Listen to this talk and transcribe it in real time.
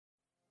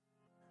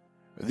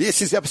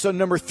This is episode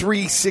number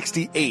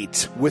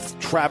 368 with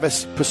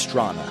Travis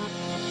Pastrana.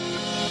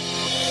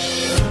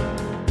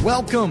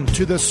 Welcome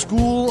to the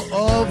School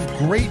of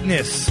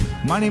Greatness.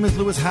 My name is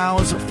Lewis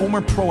Howes,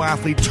 former pro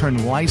athlete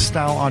turned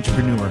lifestyle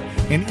entrepreneur.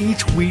 And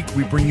each week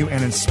we bring you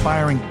an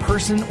inspiring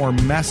person or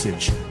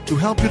message to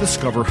help you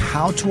discover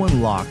how to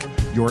unlock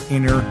your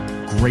inner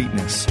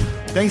greatness.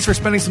 Thanks for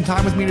spending some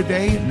time with me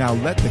today. Now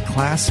let the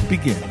class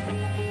begin.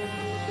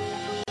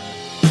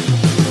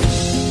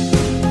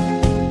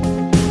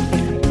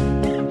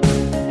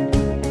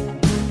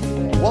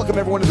 Welcome,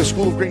 everyone, to the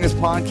School of Greatness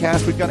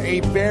podcast. We've got a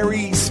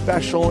very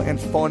special and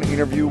fun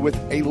interview with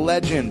a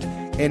legend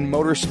in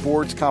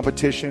motorsports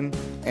competition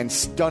and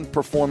stunt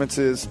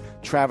performances,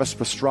 Travis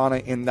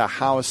Pastrana in the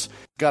house.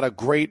 Got a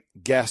great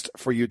guest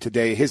for you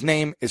today. His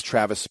name is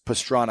Travis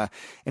Pastrana,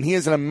 and he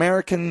is an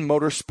American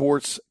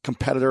motorsports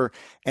competitor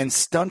and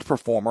stunt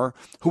performer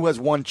who has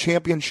won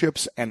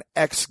championships and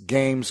X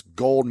Games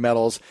gold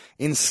medals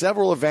in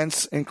several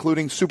events,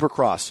 including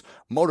Supercross,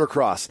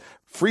 motocross,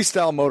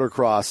 freestyle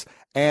motocross,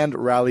 and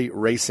rally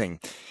racing.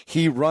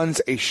 He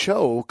runs a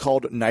show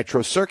called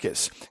Nitro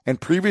Circus and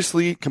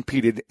previously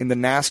competed in the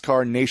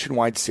NASCAR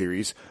Nationwide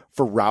Series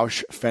for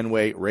Roush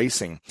Fenway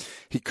Racing.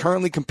 He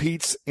currently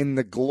competes in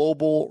the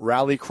Global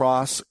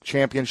Rallycross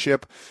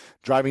Championship,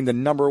 driving the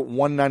number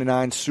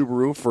 199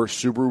 Subaru for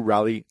Subaru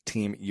Rally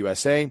Team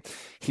USA.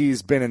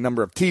 He's been in a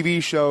number of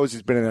TV shows.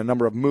 He's been in a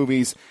number of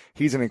movies.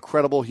 He's an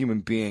incredible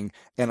human being,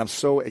 and I'm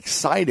so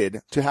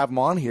excited to have him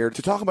on here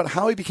to talk about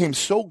how he became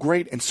so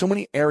great in so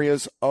many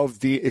areas of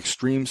the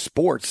extreme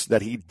sports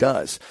that he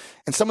does.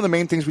 And some of the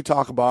main things we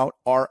talk about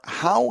are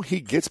how he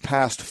gets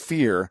past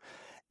fear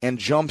and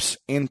jumps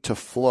into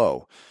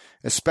flow,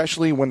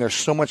 especially when there's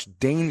so much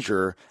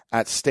danger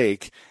at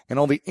stake and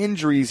all the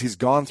injuries he's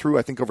gone through.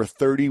 I think over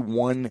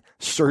 31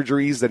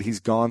 surgeries that he's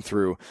gone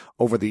through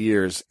over the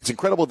years. It's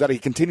incredible that he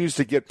continues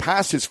to get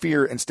past his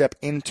fear and step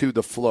into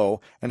the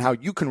flow, and how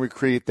you can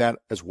recreate that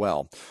as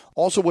well.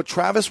 Also, what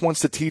Travis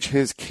wants to teach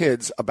his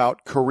kids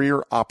about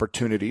career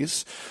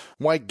opportunities,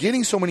 why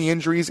getting so many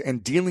injuries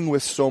and dealing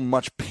with so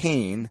much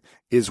pain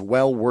is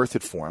well worth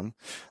it for him,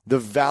 the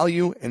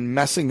value in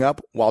messing up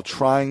while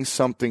trying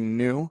something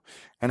new,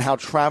 and how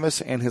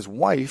Travis and his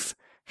wife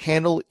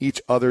handle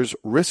each other's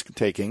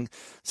risk-taking,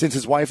 since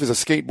his wife is a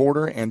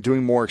skateboarder and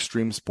doing more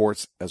extreme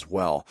sports as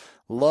well.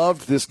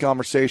 Loved this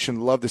conversation,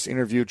 loved this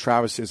interview.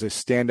 Travis is a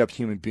stand-up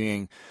human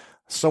being.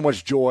 So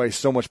much joy,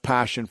 so much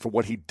passion for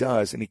what he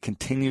does, and he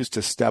continues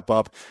to step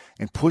up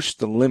and push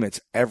the limits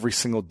every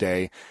single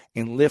day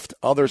and lift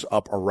others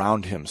up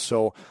around him.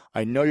 So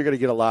I know you're going to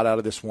get a lot out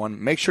of this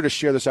one. Make sure to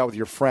share this out with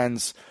your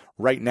friends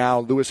right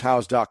now,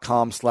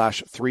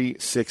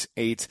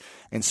 lewishowes.com/368,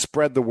 and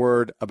spread the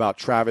word about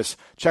Travis.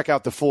 Check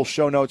out the full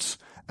show notes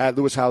at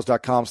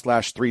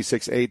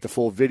lewishowes.com/368, the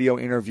full video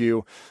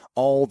interview,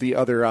 all the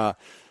other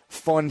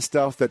fun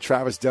stuff that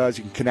Travis does.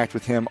 You can connect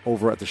with him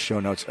over at the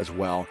show notes as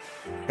well.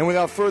 And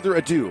without further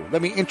ado,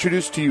 let me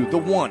introduce to you the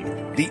one,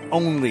 the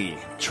only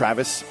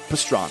Travis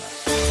Pastrana.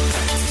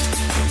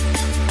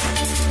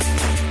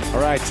 All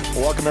right.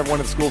 Welcome, everyone,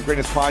 to the School of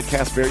Greatness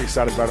podcast. Very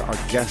excited about our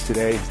guest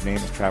today. His name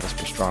is Travis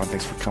Pastrana.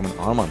 Thanks for coming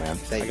on, my man.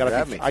 Thank you for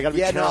having me. I got to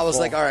be careful. I was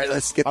like, all right,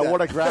 let's get that. I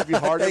want to grab you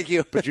harder. Thank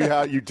you. But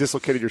you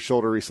dislocated your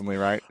shoulder recently,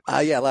 right?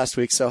 Yeah, last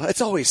week. So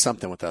it's always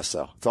something with us,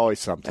 though. It's always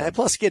something.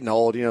 Plus, getting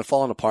old,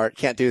 falling apart.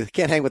 Can't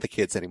hang with the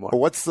kids anymore. But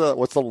what's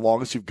the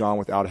longest you've gone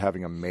without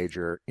having a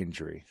major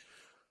injury?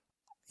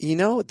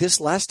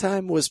 This last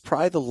time was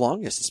probably the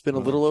longest. It's been a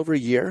little over a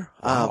year.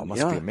 Wow, it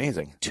must be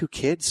amazing. 2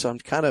 kids, so I'm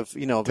kind of,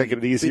 taking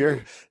it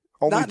easier.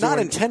 Not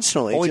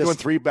intentionally. Only doing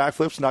 3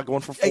 backflips, not going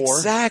for 4.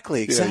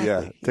 Exactly.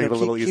 Yeah. Take it a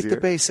little easier. Keep the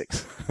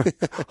basics.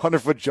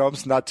 100-foot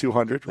jumps, not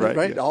 200, right?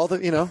 Right. Yeah. All the,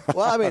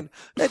 well, I mean,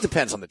 it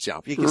depends on the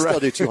jump. You can still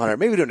do 200.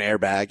 Maybe do an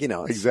airbag,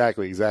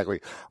 Exactly. I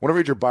want to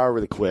read your bio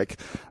really quick.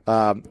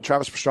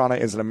 Travis Pastrana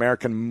is an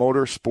American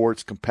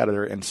motorsports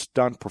competitor and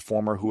stunt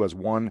performer who has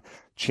won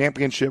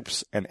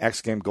championships and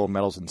X Games gold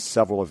medals in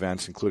several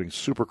events, including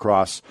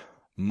Supercross,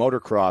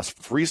 motocross,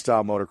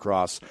 freestyle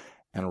motocross,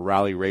 and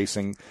rally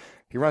racing.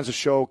 He runs a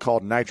show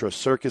called Nitro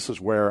Circus,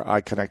 is where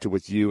I connected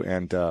with you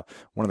and one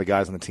of the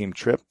guys on the team,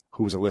 Trip,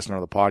 who was a listener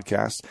of the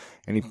podcast.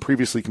 And he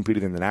previously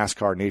competed in the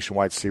NASCAR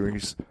Nationwide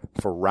Series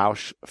for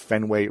Roush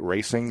Fenway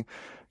Racing.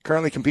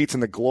 Currently competes in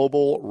the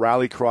Global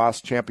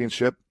Rallycross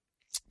Championship,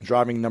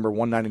 driving number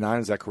 199.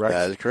 Is that correct?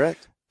 That is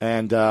correct.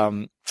 And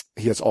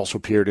he has also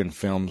appeared in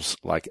films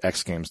like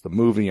X Games, the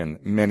movie, and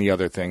many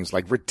other things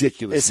like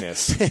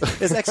Ridiculousness.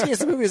 Is X Games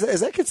the movie? Is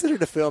that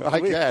considered a film?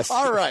 I guess.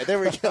 All right, there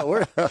we go.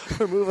 We're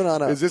moving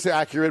on up. Is this an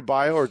accurate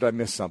bio, or did I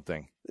miss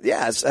something?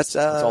 Yeah, that's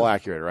all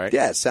accurate, right?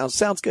 Yeah, it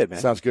sounds good, man.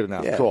 Sounds good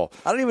enough. Yeah. Cool.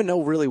 I don't even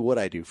know really what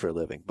I do for a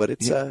living, but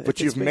it's but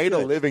you've made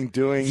a living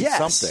doing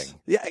something.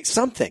 Yeah,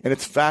 something. And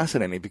it's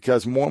fascinating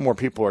because more and more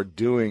people are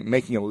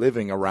making a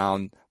living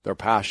around their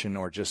passion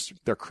or just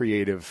their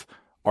creative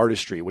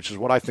artistry, which is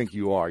what I think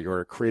you are.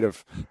 You're a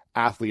creative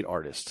athlete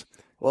artist.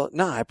 Well,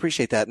 no, I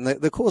appreciate that. And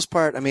the coolest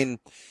part, I mean,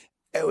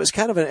 it was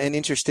kind of an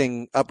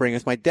interesting upbringing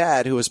with my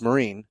dad, who was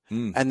Marine,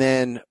 and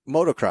then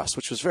motocross,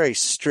 which was very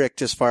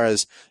strict as far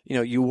as,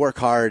 you work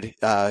hard,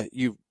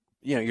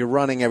 you're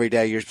running every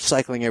day, you're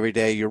cycling every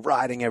day, you're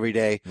riding every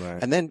day,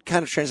 right. And then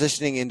kind of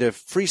transitioning into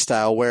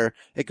freestyle, where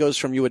it goes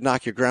from you would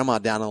knock your grandma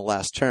down on the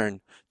last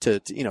turn to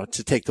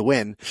take the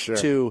win, sure.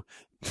 to,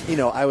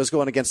 I was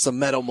going against some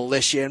Metal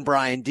Militia and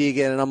Brian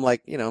Deegan, and I'm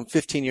like, I'm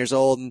 15 years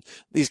old, and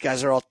these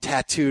guys are all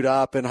tattooed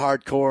up and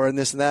hardcore and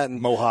this and that, and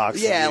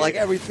mohawks, yeah, like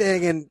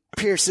everything, and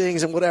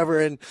piercings and whatever.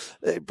 And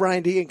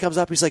Brian Deegan comes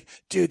up, he's like,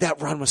 dude,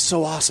 that run was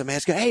so awesome, man.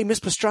 He's going, hey, Miss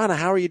Pastrana,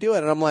 how are you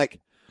doing? And I'm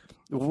like,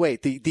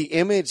 wait, the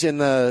image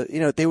and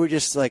they were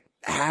just like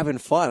having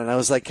fun. And I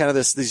was like, kind of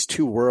these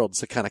two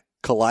worlds that kind of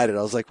collided.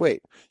 I was like,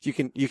 wait, you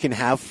can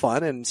have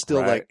fun and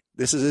still, right. Like,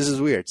 this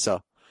is weird.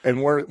 So.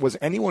 And was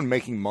anyone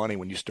making money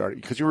when you started?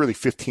 Because you were really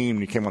 15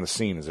 when you came on the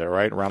scene. Is that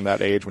right? Around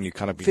that age when you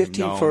kind of became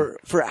 15 known?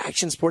 for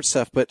action sports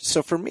stuff. But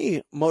so for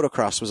me,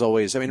 motocross was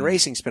always,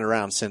 racing's been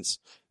around since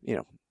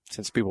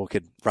people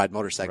could ride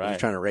motorcycles, right.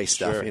 Trying to race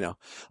stuff, sure.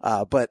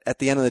 But at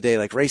the end of the day,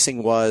 like,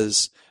 racing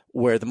was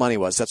where the money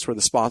was. That's where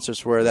the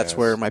sponsors were. That's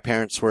where my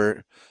parents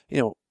were,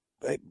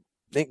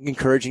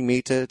 encouraging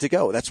me to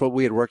go. That's what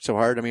we had worked so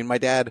hard. I mean, my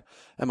dad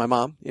and my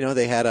mom,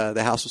 they had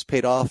the house was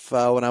paid off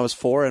when I was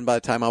 4, and by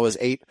the time I was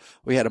 8,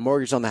 we had a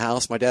mortgage on the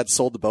house. My dad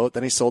sold the boat,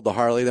 then he sold the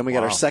Harley, then we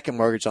got our second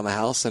mortgage on the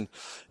house, and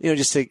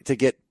just to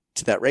get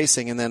to that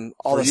racing, and then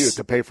all for this you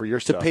to pay for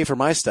your stuff, to pay for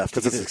my stuff,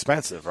 because it's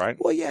expensive, right?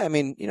 Well, yeah, I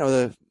mean,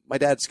 my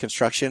dad's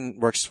construction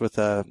works with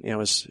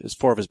his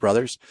 4 of his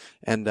brothers,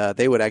 and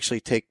they would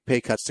actually take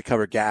pay cuts to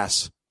cover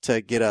gas to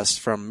get us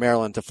from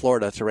Maryland to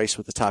Florida to race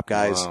with the top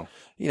guys. Wow.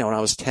 When I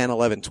was 10,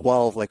 11,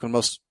 12, like when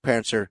most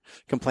parents are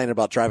complaining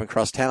about driving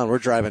across town, we're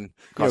driving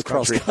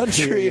cross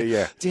country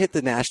yeah. to hit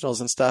the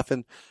nationals and stuff.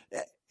 And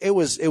it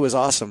was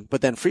awesome.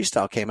 But then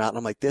freestyle came out, and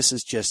I'm like, this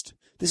is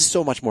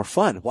so much more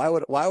fun. Why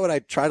would I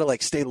try to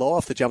like stay low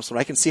off the jumps when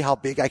I can see how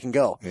big I can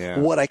go,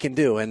 what I can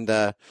do? And,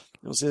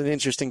 it was an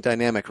interesting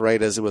dynamic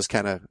right as it was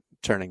kind of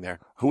turning there.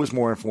 Who was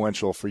more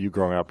influential for you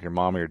growing up, your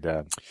mom or your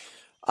dad?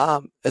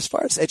 As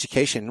far as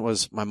education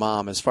was my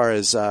mom. As far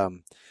as,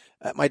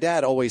 my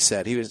dad always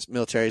said, he was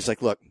military. He's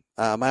like, look,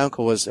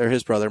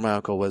 his brother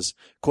was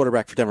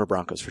quarterback for Denver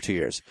Broncos for 2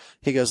 years.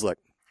 He goes, look,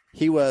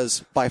 he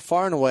was by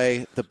far and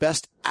away the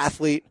best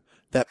athlete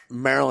that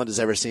Maryland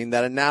has ever seen,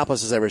 that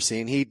Annapolis has ever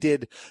seen. He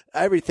did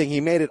everything. He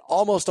made it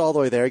almost all the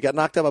way there. He got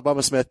knocked out by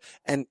Bubba Smith,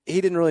 and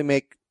he didn't really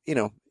make,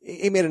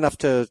 he made enough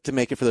to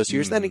make it for those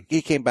years. Mm-hmm. Then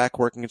he came back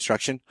working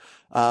construction,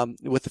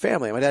 with the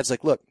family. And my dad's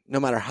like, look, no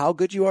matter how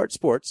good you are at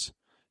sports,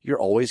 you're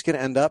always going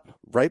to end up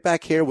right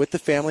back here with the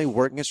family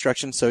working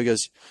construction. So he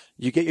goes,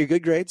 you get your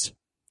good grades,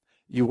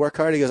 you work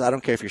hard. He goes, I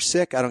don't care if you're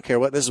sick. I don't care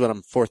what. This is when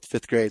I'm 4th,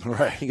 5th grade.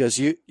 Right. He goes,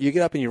 you get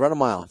up and you run a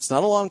mile. It's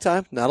not a long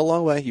time, not a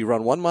long way. You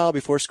run 1 mile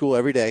before school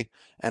every day,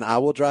 and I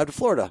will drive to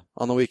Florida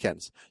on the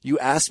weekends. You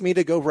ask me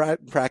to go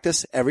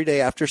practice every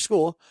day after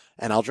school,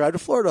 and I'll drive to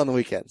Florida on the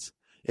weekends.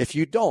 If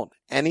you don't,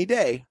 any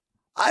day,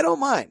 I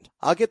don't mind.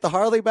 I'll get the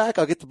Harley back.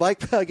 I'll get the bike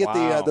back. I'll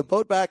get the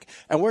boat back,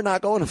 and we're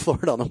not going to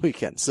Florida on the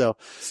weekend. So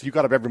you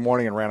got up every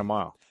morning and ran a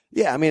mile.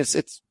 Yeah. I mean,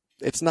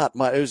 it's not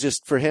much. It was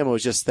just for him. It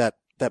was just that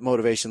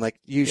motivation. Like,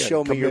 you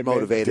show me you're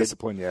motivated.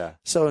 Discipline. Yeah.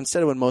 So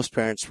instead of when most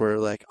parents were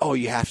like, oh,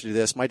 you have to do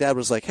this, my dad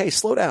was like, hey,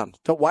 slow down.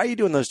 Why are you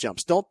doing those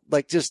jumps? Don't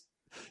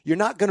you're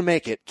not going to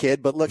make it,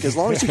 kid. But look, as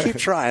long as you keep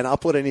trying, I'll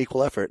put in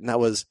equal effort. And that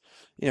was,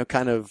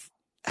 kind of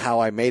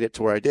how I made it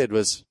to where I did,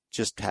 was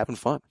just having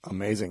fun.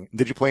 Amazing.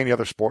 Did you play any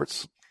other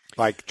sports,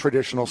 like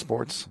traditional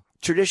sports?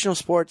 Traditional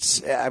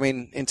sports, I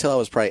mean, until I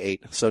was probably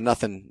 8, so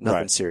nothing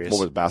right. Serious.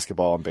 What was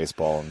basketball and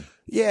baseball?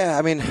 Yeah,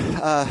 I mean,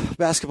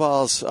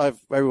 basketballs,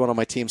 everyone on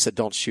my team said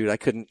don't shoot. I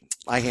couldn't,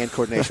 my hand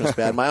coordination was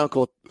bad. My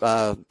uncle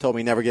told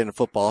me never get into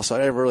football, so I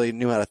never really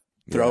knew how to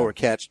throw or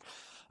catch.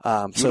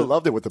 You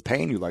loved it with the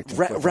pain you liked.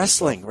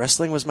 Wrestling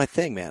was my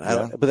thing,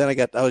 man. But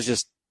then I was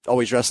just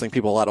always wrestling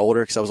people a lot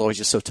older because I was always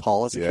just so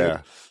tall as a kid.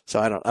 So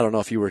I don't know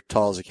if you were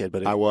tall as a kid,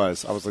 but I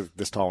was like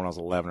this tall when I was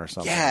 11 or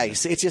something. Yeah, you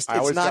see, it's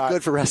not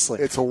good for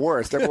wrestling. It's the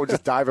worst. Everyone would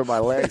just dive in my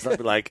legs and I'd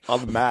be like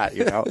on the mat,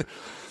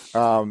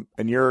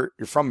 And you're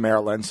from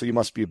Maryland, so you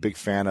must be a big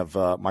fan of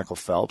Michael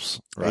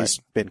Phelps, right? He's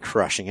been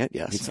crushing it.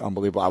 Yes, he's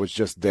unbelievable. I was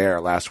just there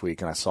last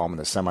week and I saw him in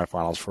the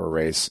semifinals for a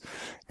race,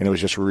 and it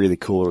was just really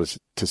cool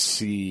to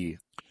see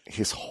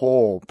his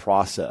whole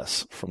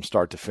process from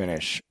start to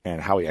finish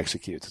and how he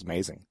executes. It's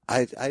amazing.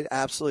 I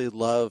absolutely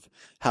love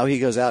how he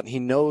goes out and he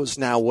knows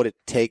now what it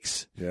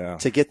takes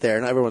to get there.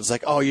 And everyone's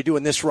like, oh, you're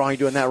doing this wrong, you're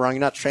doing that wrong, you're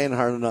not training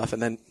hard enough.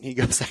 And then he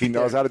goes out. He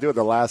knows how to do it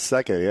the last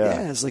second.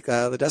 Yeah. It's like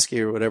Ledeski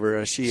or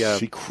whatever.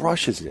 She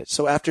crushes it.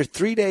 So after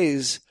 3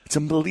 days, it's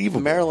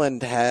unbelievable.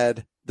 Maryland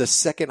had the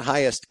second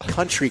highest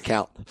country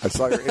count. I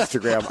saw your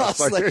Instagram.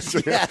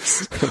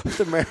 Yes,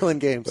 the Maryland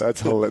games. That's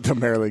hilarious. The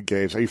Maryland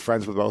games. Are you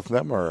friends with both of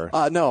them, or?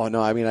 No.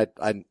 I mean,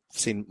 I've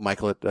seen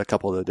Michael at a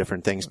couple of the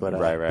different things, but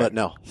right. But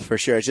no, for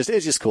sure, it's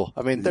just cool.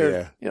 I mean,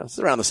 they're it's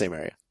around the same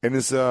area. And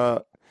it's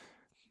I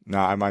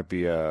might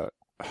be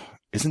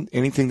isn't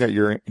anything that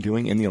you're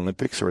doing in the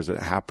Olympics, or is it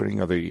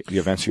happening? Are the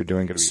events you're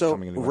doing going to be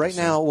coming in the Olympics?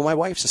 Right now, well, my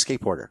wife's a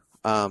skateboarder.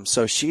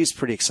 So she's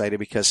pretty excited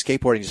because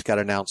skateboarding just got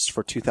announced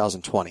for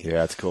 2020. Yeah,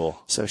 that's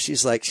cool. So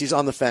she's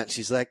on the fence.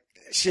 She's like,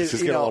 she's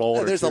getting a little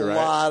older. There's too, a right?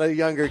 lot of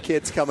younger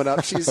kids coming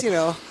up. She's,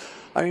 I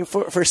mean,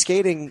 for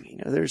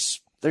skating,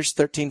 there's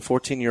 13,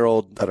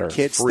 14-year-old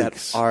kids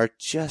freaks. that are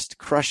just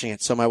crushing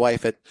it. So my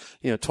wife at,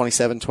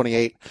 27,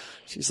 28,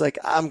 she's like,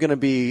 I'm going to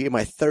be in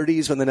my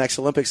 30s when the next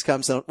Olympics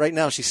comes. So right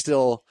now she's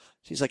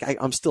like,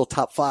 I'm still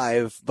top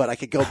 5, but I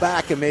could go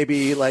back and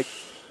maybe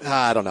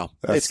I don't know.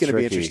 That's it's going to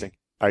be interesting.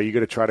 Are you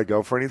going to try to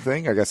go for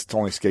anything? I guess it's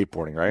only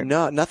skateboarding, right?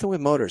 No, nothing with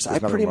motors.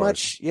 There's nothing with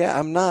motors.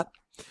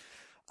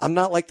 I'm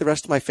not like the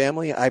rest of my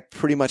family. I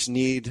pretty much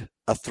need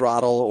a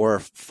throttle or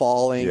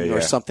falling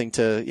or something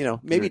to,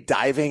 maybe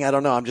diving. I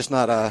don't know. I'm just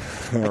not I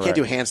can't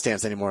do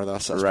handstands anymore though.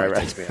 So that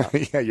takes me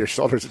out. Yeah, your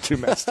shoulders are too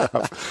messed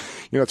up.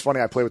 It's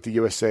funny. I play with the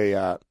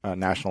USA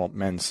national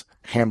men's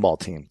handball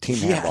team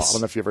handball. I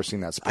don't know if you've ever seen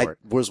that sport.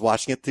 I was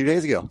watching it 3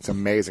 days ago. It's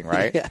amazing,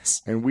 right?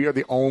 Yes. And we are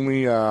the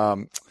only,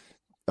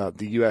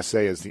 the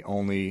USA is the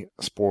only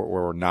sport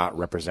where we're not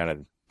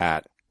represented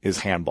is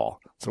handball.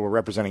 So we're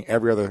representing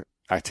every other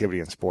activity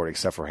in sport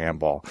except for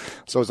handball.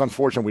 So it's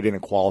unfortunate we didn't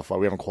qualify.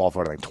 We haven't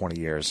qualified in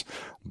 20 years,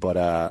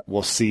 but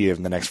we'll see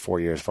in the next 4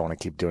 years if I want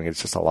to keep doing it.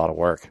 It's just a lot of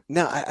work.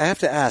 Now, I have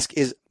to ask,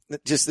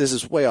 this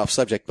is way off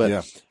subject,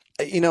 but,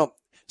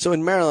 so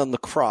in Maryland,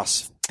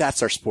 lacrosse,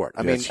 that's our sport.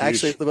 I mean,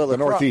 actually, the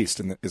Northeast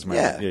is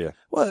Maryland. Yeah.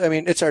 Well, I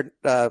mean, it's our,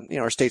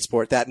 our state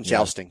sport, that and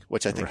jousting,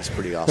 which I think is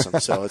pretty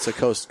awesome. So it's a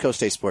coast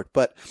state sport.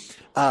 But,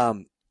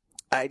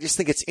 I just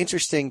think it's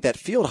interesting that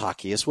field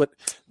hockey is what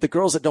the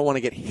girls that don't want to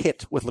get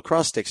hit with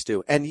lacrosse sticks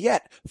do. And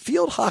yet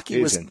field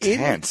hockey was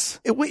intense.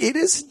 It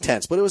is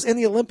intense, but it was in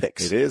the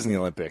Olympics. It is in the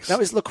Olympics. Now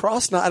is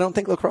lacrosse not? I don't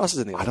think lacrosse is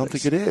in the Olympics. I don't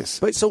think it is.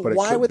 But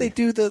why would they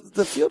do the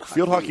field hockey?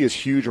 Field hockey is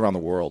huge around the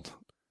world.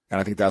 And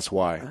I think that's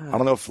why. I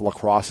don't know if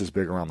lacrosse is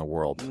big around the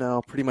world.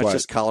 No, pretty much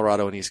just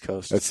Colorado and East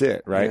Coast. That's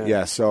it, right?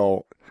 Yeah.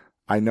 So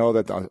I know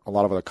that a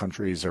lot of other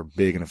countries are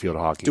big into field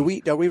hockey.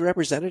 Are we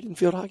represented in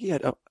field hockey?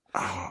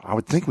 I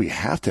would think we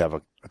have to have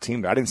a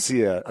team there. I didn't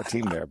see a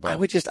team there, but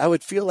I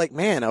would feel like,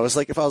 man, I was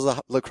like, if I was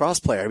a lacrosse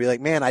player, I'd be like,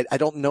 man, I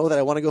don't know that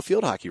I want to go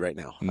field hockey right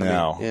now.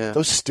 No.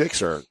 Those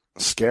sticks are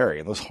scary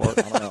and those hard.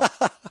 I don't know.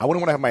 I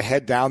wouldn't want to have my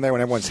head down there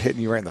when everyone's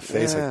hitting you right in the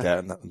face like that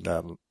in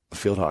the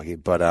field hockey.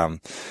 But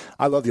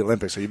I love the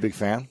Olympics. Are you a big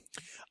fan?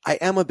 I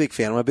am a big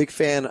fan. I'm a big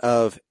fan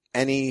of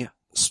any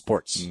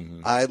sports.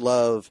 Mm-hmm. I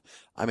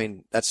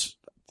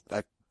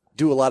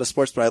do a lot of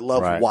sports, but I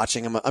love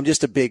watching them. I'm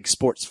just a big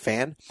sports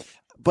fan.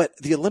 But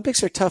the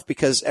Olympics are tough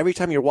because every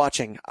time you're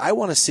watching, I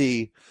want to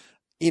see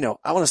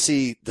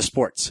the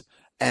sports.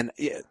 And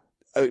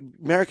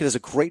America does a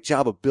great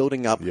job of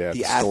building up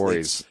the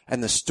athletes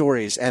and the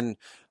stories. And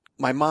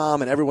my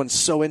mom and everyone's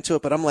so into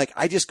it, but I'm like,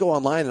 I just go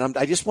online and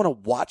I just want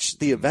to watch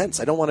the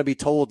events. I don't want to be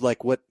told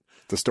like what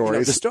the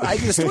stories.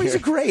 The stories are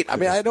great. I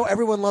mean, I know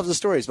everyone loves the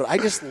stories, but I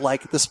just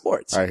like the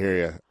sports. I hear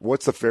you.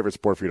 What's the favorite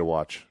sport for you to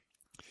watch?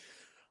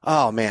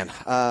 Oh man.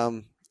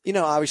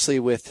 Obviously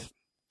with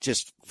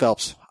just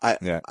Phelps,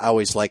 I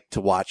always like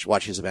to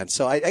watch his events.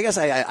 So I guess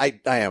I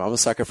am. I'm a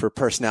sucker for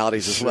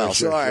personalities as well.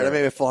 All right, I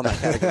maybe fall in that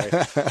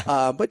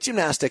category. But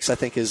gymnastics, I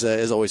think, is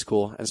always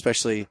cool, and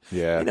especially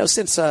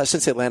since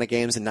Atlanta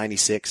Games in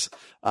 '96,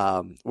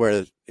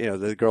 where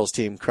the girls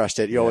team crushed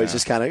it. You always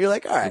just kind of you're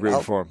like, all right,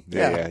 rooting for them.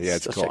 Yeah,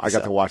 it's cool. I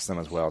got to watch them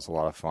as well. It's a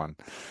lot of fun.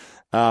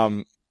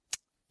 I'm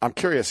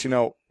curious,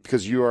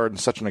 because you are in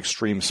such an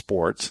extreme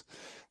sport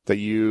that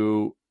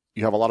you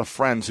have a lot of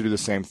friends who do the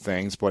same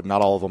things, but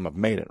not all of them have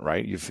made it,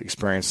 right? You've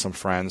experienced some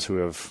friends who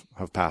have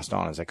passed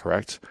on. Is that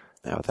correct?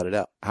 Yeah, without a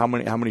doubt. How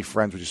many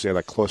friends would you say,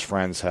 like close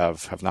friends,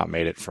 have not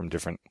made it from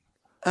different?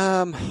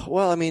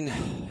 Well, I mean,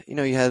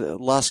 you had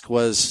Lusk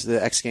was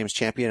the X Games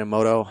champion in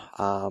moto,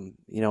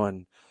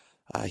 and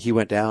he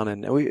went down,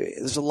 and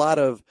there's a lot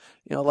of,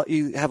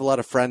 you have a lot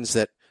of friends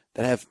that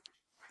have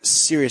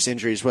serious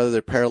injuries, whether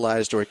they're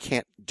paralyzed or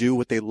can't do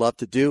what they love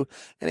to do.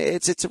 And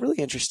it's a really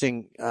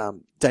interesting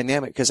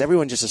dynamic because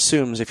everyone just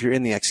assumes if you're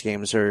in the X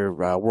Games or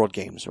World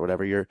Games or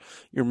whatever, you're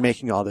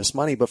making all this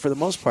money. But for the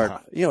most part,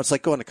 it's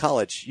like going to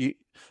college.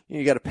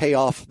 You got to pay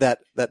off that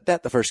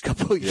debt the first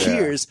couple of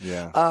years.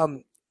 Yeah.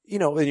 And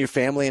your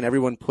family and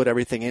everyone put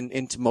everything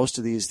into most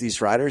of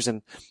these riders,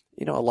 and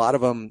a lot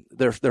of them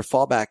their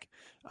fallback.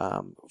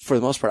 For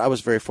the most part, I was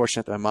very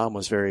fortunate that my mom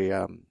was very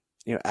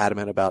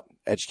adamant about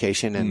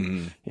education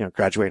and,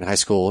 graduating high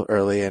school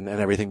early and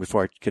everything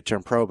before I could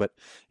turn pro. But,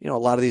 a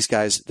lot of these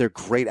guys, they're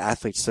great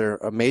athletes. They're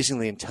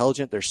amazingly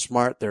intelligent. They're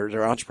smart.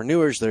 They're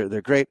entrepreneurs.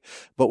 They're great.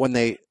 But when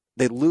they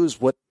lose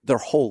what their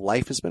whole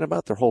life has been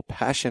about, their whole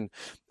passion,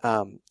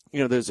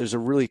 there's a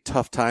really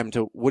tough time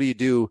to, what do you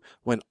do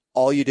when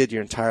all you did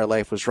your entire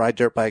life was ride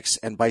dirt bikes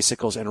and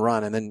bicycles and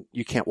run, and then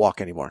you can't walk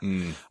anymore.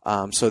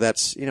 So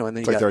that's, and then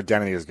it's like their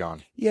identity is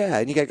gone. Yeah.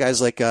 And you got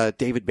guys like,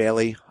 David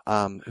Bailey,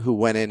 who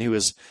went in, who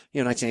was,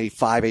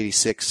 1985,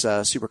 86,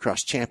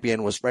 Supercross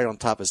champion, was right on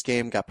top of his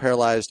game, got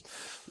paralyzed,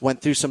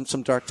 went through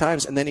some dark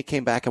times, and then he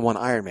came back and won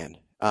Ironman.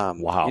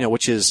 Wow.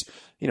 Which is,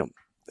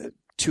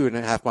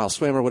 2.5 mile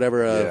swim or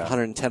whatever, a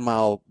 110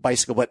 mile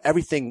bicycle, but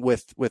everything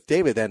with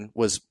David then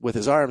was with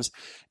his arms.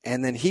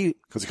 And then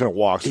because he couldn't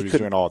walk, so he's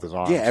doing all with his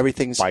arms. Yeah,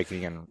 everything's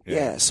biking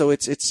and so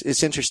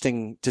it's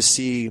interesting to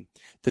see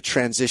the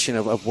transition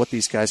of what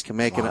these guys can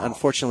make. Wow. And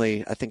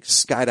unfortunately, I think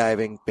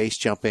skydiving, base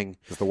jumping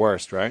is the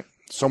worst, right?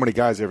 So many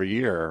guys every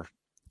year.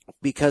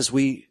 Because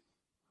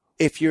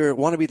if you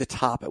want to be the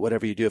top at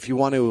whatever you do, if you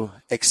want to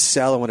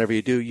excel in whatever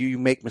you do, you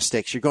make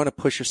mistakes. You're going to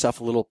push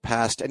yourself a little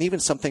past, and even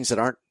some things that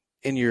aren't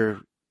in your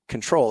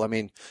control. I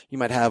mean, you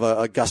might have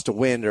a gust of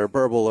wind or a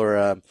burble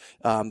or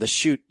the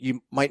chute.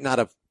 You might not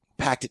have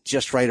packed it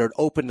just right, or it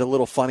opened a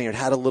little funny, or it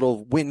had a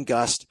little wind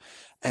gust.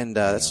 And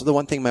that's the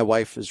one thing my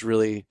wife is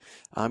really,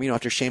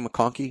 after Shane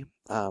McConkey,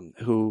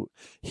 who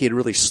he had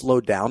really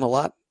slowed down a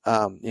lot.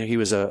 He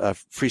was a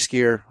free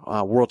skier,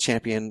 world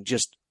champion,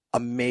 just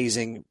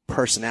amazing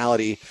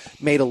personality,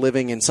 made a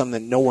living in something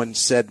that no one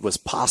said was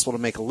possible to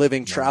make a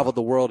living, traveled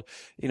the world,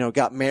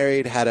 got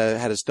married, had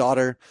his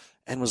daughter,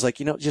 and was like,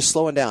 just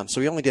slowing down.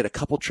 So he only did a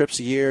couple trips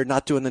a year,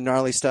 not doing the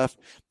gnarly stuff.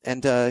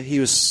 And he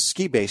was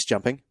ski base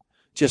jumping,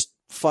 just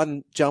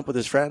fun jump with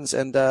his friends.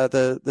 And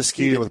the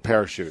ski with a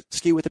parachute.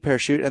 Ski with a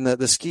parachute, and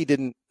the ski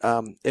didn't,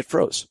 it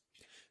froze.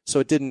 So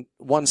it didn't,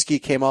 one ski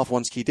came off,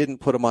 one ski didn't,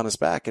 put him on his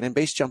back. And in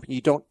base jumping,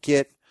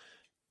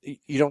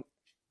 you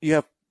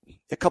have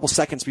a couple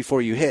seconds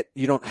before you hit,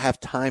 you don't have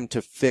time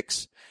to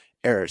fix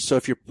errors. So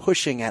if you're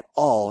pushing at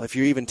all, if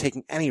you're even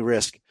taking any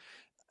risk,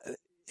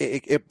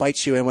 it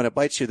bites you. And when it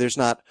bites you, there's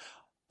not,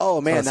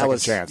 oh man, that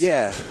was, chance.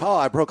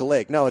 I broke a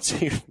leg. No, it's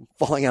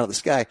falling out of the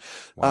sky.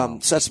 Wow.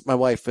 So that's, my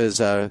wife is,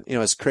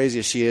 as crazy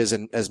as she is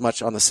and as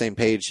much on the same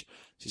page.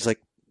 She's like,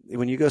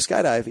 when you go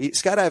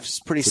skydive's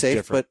pretty safe,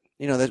 different.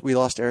 But that we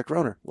lost Eric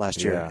Rohner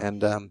last year,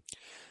 and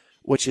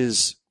which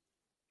is,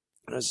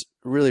 it was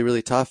really,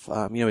 really tough.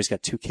 He's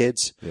got 2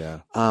 kids.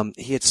 Yeah.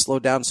 He had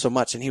slowed down so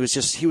much, and he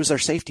was our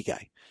safety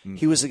guy. Mm.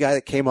 He was the guy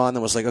that came on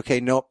and was like, okay,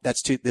 nope,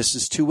 this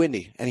is too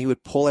windy. And he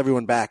would pull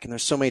everyone back. And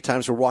there's so many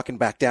times we're walking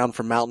back down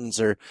from mountains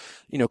or,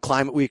 we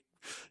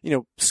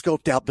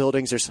scoped out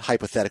buildings. There's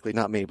hypothetically,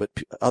 not me, but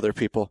other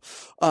people,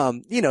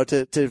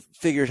 to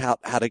figure out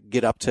how to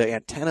get up to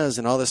antennas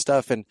and all this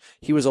stuff. And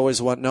he was always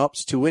the one, nope,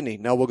 it's too windy.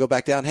 No, we'll go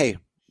back down. Hey,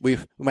 we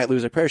might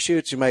lose our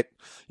parachutes. You might,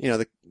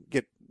 the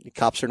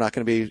cops are not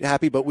going to be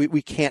happy, but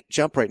we can't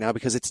jump right now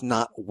because it's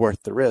not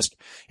worth the risk.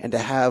 And to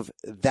have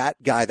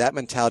that guy, that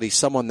mentality,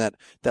 someone that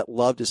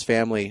loved his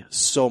family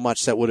so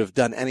much that would have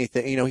done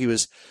anything, he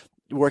was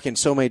working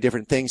so many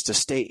different things to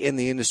stay in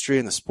the industry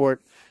and the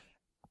sport.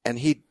 And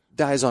he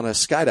dies on a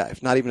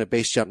skydive, not even a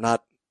base jump,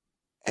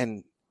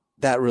 and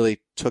that really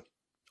took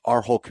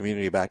our whole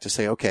community back to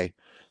say, okay,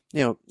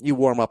 you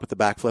warm up with the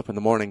backflip in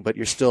the morning, but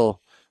you're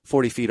still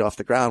 40 feet off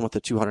the ground with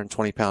a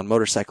 220-pound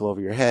motorcycle over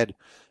your head.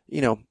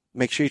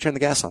 Make sure you turn the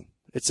gas on.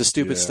 It's the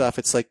stupid stuff.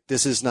 It's like,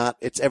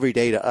 it's every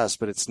day to us,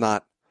 but it's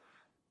not,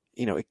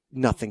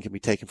 nothing can be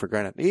taken for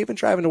granted. Even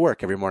driving to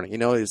work every morning, you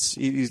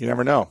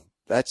never know.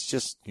 That's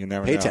just, you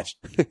never pay know. Attention.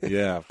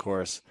 Yeah, of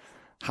course.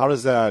 How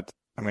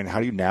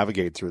do you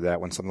navigate through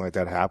that when something like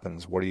that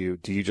happens? Do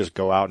you just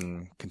go out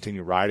and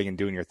continue riding and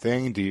doing your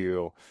thing? Do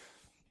you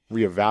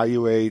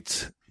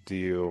reevaluate? Do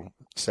you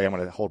say, I'm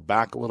going to hold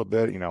back a little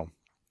bit,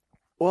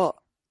 Well,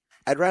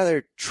 I'd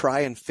rather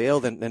try and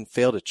fail than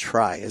fail to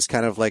try is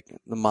kind of like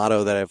the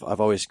motto that I've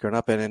always grown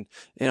up in.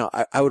 And,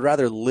 I would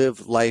rather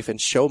live life and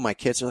show my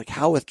kids. They're like,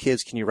 how with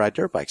kids can you ride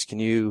dirt bikes? Can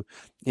you,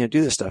 do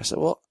this stuff? I said,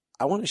 well,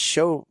 I want to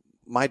show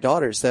my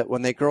daughters that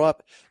when they grow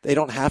up, they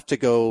don't have to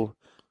go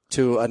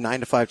to a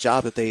 9-to-5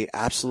 job that they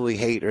absolutely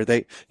hate, or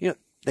they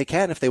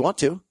can if they want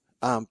to.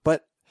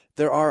 But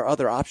there are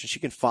other options.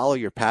 You can follow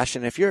your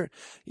passion. If you're,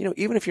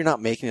 even if you're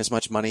not making as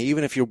much money,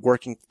 even if you're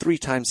working 3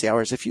 times the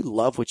hours, if you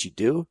love what you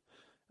do,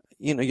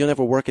 you'll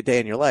never work a day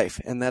in your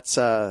life. And that's,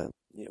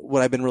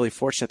 what I've been really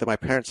fortunate that my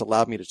parents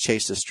allowed me to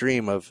chase this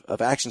dream of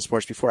action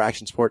sports before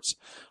action sports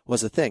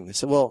was a thing. They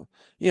said, well,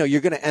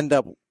 you're going to end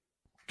up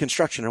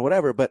construction or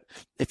whatever, but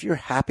if you're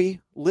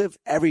happy, live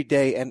every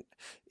day. And,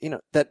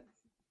 that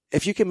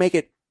if you can make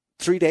it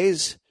 3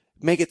 days,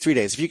 make it 3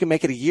 days. If you can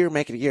make it a year,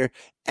 make it a year.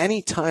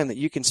 Any time that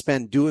you can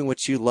spend doing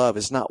what you love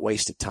is not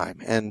wasted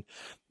time. And,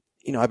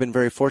 I've been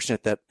very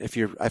fortunate that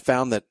I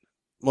found that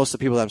most of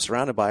the people that I'm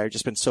surrounded by are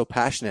just been so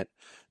passionate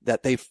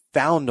that they've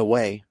found a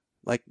way,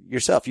 like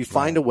yourself, you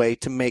find a way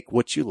to make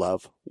what you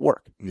love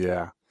work.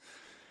 Yeah.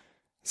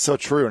 So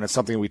true. And it's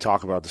something we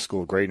talk about at the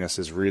School of Greatness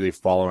is really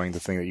following the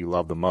thing that you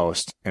love the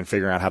most and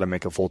figuring out how to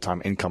make a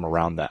full-time income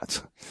around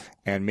that.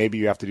 And maybe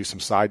you have to do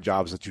some side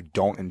jobs that you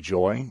don't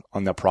enjoy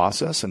on that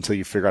process until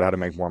you figure out how to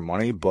make more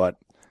money. But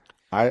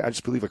I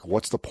just believe, like,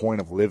 what's the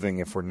point of living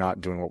if we're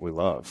not doing what we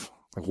love?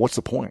 Like, what's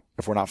the point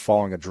if we're not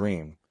following a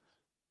dream?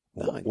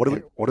 What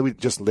are we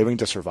just living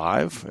to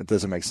survive? It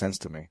doesn't make sense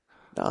to me.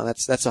 No,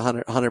 that's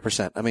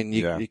 100%. I mean,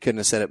 you couldn't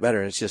have said it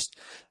better. It's just,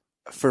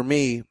 for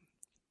me,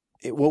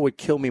 what would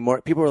kill me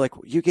more? People were like,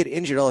 you get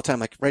injured all the time.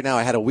 Like right now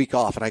I had a week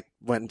off and I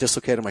went and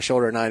dislocated my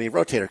shoulder and I need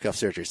rotator cuff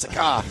surgery. It's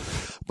like,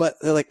 but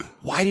they're like,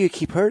 why do you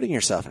keep hurting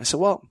yourself? And I said,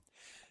 well,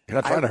 you're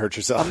not trying to hurt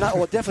yourself. I'm not,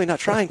 definitely not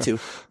trying to,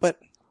 but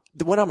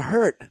when I'm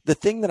hurt, the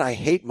thing that I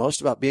hate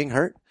most about being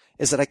hurt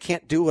is that I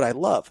can't do what I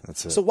love.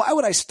 That's it. So why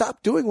would I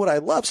stop doing what I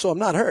love so I'm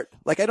not hurt?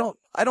 Like I don't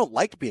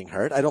like being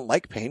hurt. I don't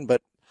like pain,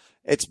 but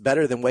it's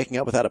better than waking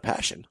up without a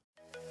passion.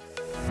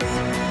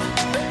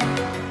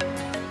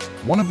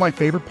 One of my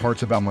favorite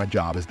parts about my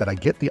job is that I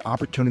get the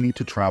opportunity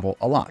to travel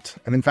a lot.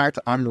 And in fact,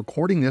 I'm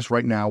recording this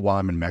right now while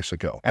I'm in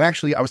Mexico. And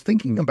actually, I was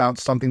thinking about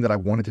something that I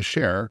wanted to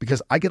share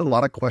because I get a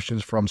lot of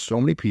questions from so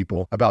many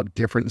people about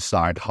different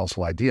side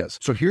hustle ideas.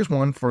 So here's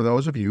one for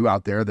those of you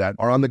out there that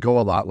are on the go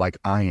a lot like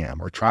I am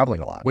or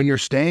traveling a lot. When you're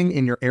staying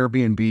in your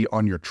Airbnb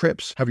on your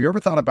trips, have you ever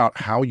thought about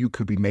how you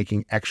could be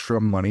making extra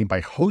money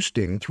by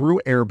hosting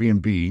through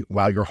Airbnb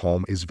while your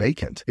home is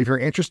vacant? If you're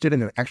interested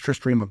in an extra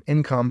stream of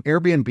income,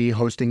 Airbnb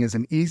hosting is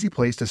an easy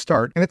place to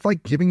start, and it's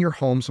like giving your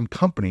home some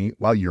company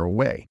while you're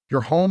away.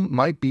 Your home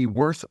might be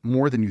worth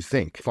more than you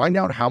think. Find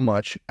out how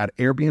much at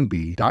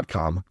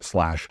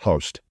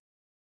airbnb.com/host.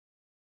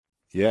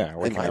 Yeah.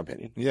 In my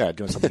opinion. Yeah.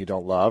 Doing something you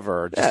don't love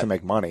or just to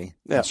make money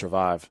and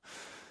survive.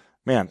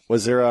 Man,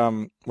 was there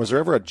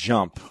ever a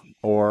jump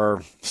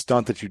or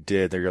stunt that you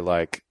did that you're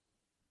like,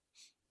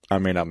 I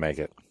may not make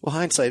it? Well,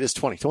 hindsight is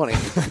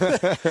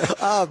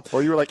 20/20.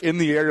 Or you were like in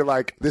the air, you're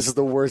like, this is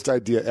the worst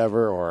idea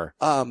ever, or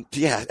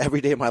yeah,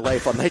 every day of my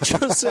life on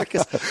Nitro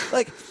Circus.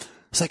 Like,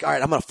 it's like, all right,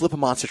 I'm going to flip a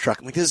monster truck.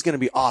 I'm like, this is going to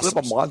be awesome.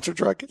 flip a monster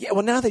truck? Yeah,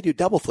 well, now they do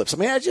double flips. I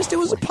mean, it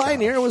was a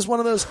pioneer. It was one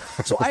of those.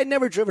 So I had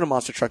never driven a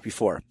monster truck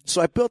before. So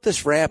I built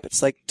this ramp.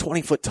 It's like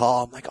 20 foot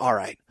tall. I'm like, all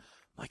right.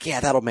 I'm like, yeah,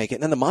 that'll make it.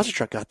 And then the monster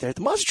truck got there.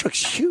 The monster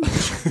truck's huge.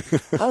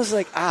 I was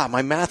like,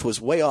 my math was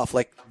way off.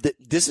 Like,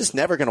 this is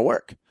never going to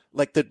work.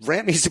 Like the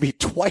ramp needs to be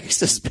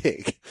twice as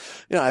big.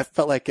 You know, I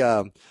felt like,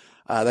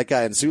 that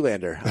guy in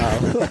Zoolander. I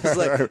was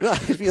like, no,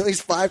 it'd be at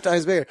least 5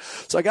 times bigger.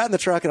 So I got in the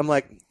truck and I'm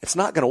like, it's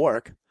not going to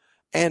work.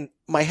 And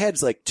my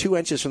head's like 2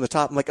 inches from the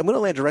top. I'm like, I'm going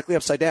to land directly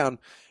upside down.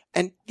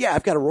 And yeah,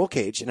 I've got a roll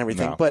cage and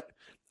everything, but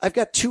I've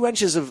got 2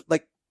 inches of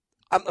like,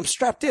 I'm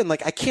strapped in.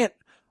 Like I'm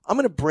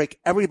going to break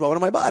every bone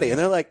in my body. And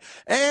they're like,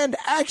 and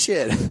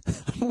action.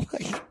 I'm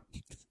like,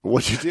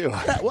 what'd you do?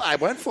 Well, I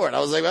went for it. I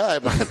was like,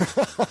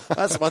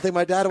 that's one thing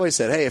my dad always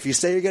said. Hey, if you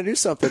say you're going to do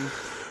something,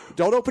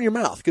 don't open your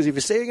mouth. Because if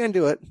you say you're going to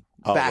do it,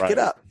 back it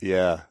up.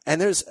 Yeah.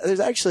 And there's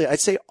actually, I'd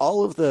say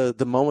all of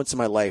the moments in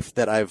my life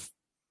that I've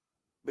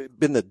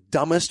been the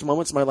dumbest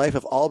moments of my life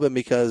have all been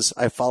because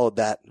I followed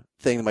that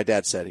thing that my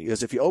dad said. He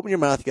goes, if you open your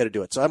mouth, you got to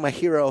do it. So I'm my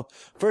hero.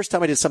 First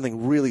time I did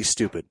something really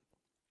stupid,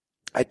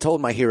 I told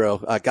my hero,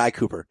 Guy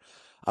Cooper,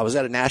 I was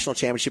at a national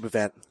championship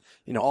event.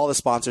 You know, all the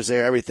sponsors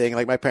there, everything.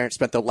 Like my parents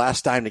spent the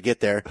last dime to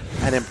get there.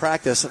 And in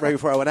practice, right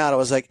before I went out, I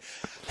was like,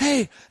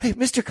 hey,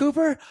 Mr.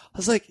 Cooper. I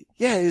was like,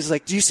 yeah. He's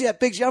like, do you see that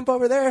big jump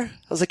over there? I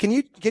was like, can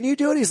you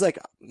do it? He's like,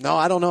 no,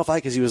 I don't know if I,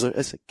 cause he was like,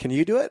 I said, can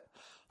you do it?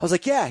 I was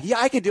like, yeah,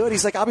 I can do it.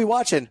 He's like, I'll be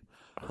watching.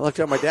 I looked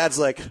at my dad's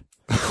like,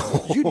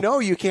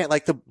 you can't,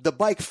 like the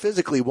bike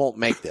physically won't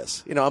make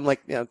this. You know, I'm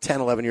like, 10,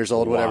 11 years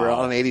old, whatever,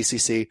 on an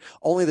 80cc.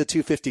 Only the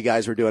 250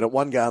 guys were doing it.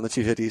 One guy on the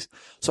 250s.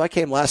 So I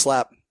came last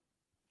lap.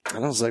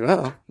 And I was like,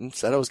 well,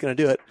 said I was going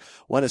to do it.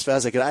 Went as fast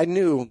as I could. I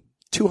knew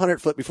 200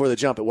 foot before the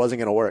jump, it wasn't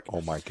going to work. Oh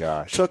my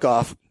gosh. Took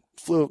off,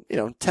 flew,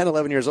 10,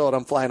 11 years old.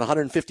 I'm flying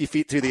 150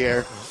 feet through the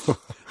air,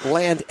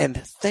 land.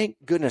 And thank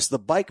goodness the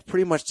bike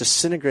pretty much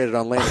disintegrated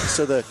on landing.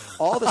 So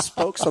all the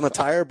spokes on the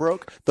tire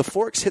broke. The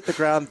forks hit the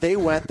ground. They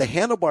went, the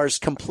handlebars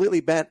completely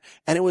bent.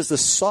 And it was the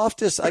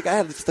softest, like I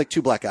had like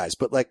 2 black eyes,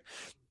 but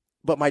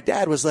my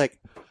dad was like,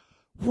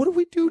 what do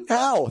we do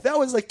now? That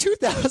was like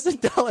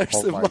 $2,000.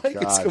 Oh the bike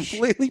is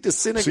completely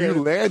disintegrated. So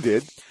you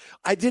landed.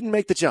 I didn't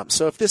make the jump.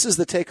 So if this is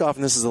the takeoff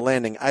and this is the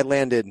landing, I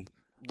landed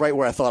right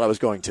where I thought I was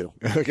going to.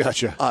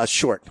 Gotcha.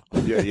 Short.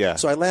 Yeah.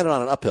 So I landed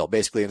on an uphill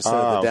basically instead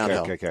of the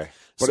downhill. Okay.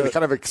 But it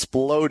kind of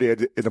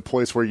exploded in a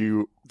place where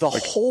the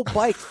whole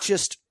bike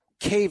just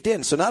caved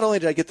in. So not only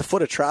did I get the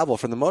foot of travel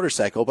from the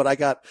motorcycle, but I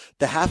got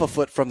the half a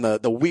foot from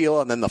the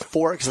wheel and then the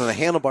forks and the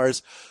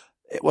handlebars.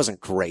 It wasn't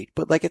great,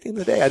 but like at the end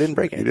of the day, I didn't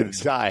break anything. You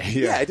didn't die.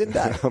 Yeah, I didn't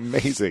die.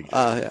 Amazing.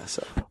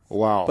 So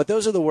wow. But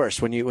those are the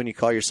worst when you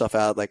call yourself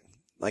out like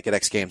at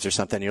X Games or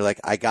something. You're like,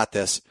 I got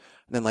this.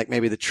 And then like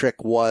maybe the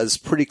trick was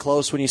pretty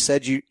close when you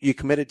said you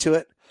committed to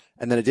it,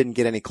 and then it didn't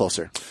get any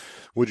closer.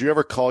 Would you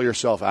ever call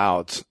yourself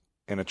out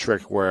in a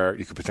trick where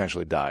you could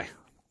potentially die,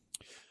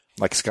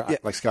 like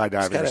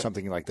skydiving or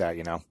something like that?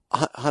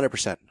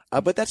 100%.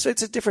 But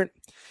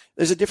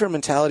there's a different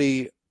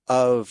mentality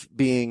of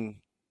being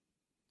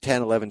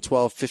 10, 11,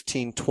 12,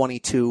 15,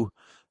 22,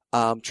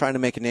 trying to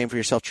make a name for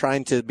yourself,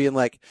 trying to being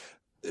like,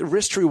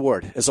 risk to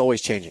reward is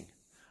always changing.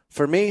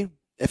 For me,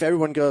 if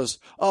everyone goes,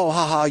 oh,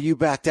 haha, you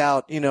backed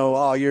out,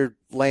 oh, you're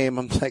lame.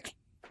 I'm like,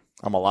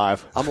 I'm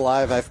alive.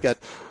 I've got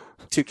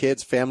 2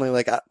 kids, family.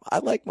 Like I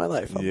like my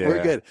life.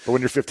 We're good. But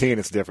when you're 15,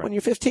 it's different. When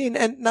you're 15,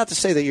 and not to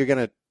say that you're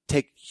going to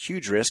take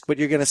huge risk, but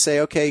you're going to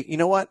say, okay, you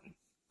know what?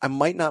 I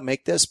might not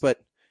make this,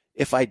 but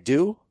if I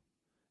do,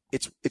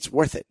 it's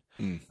worth it.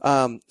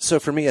 So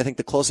for me, I think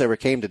the closest I ever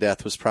came to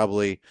death was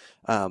probably,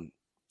 I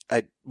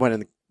went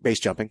in the base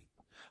jumping,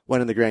 went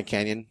in the Grand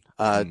Canyon,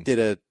 did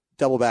a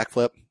double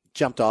backflip,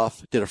 jumped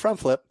off, did a front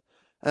flip,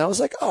 and I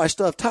was like, oh, I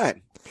still have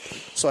time.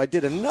 So I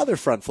did another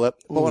front flip,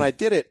 but when I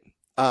did it,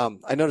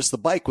 I noticed the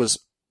bike was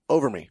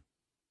over me,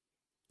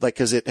 like,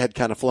 cause it had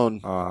kind of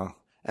flown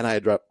and I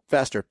had dropped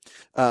faster.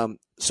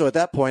 So at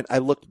that point I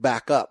looked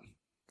back up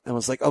and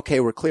was like, okay,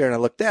 we're clear. And I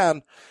looked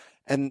down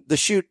and the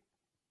chute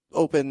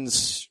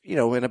opens,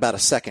 in about a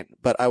second,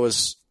 but I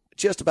was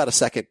just about a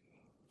second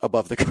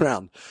above the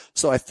ground.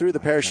 So I threw the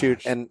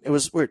parachute and it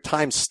was weird.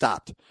 Time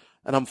stopped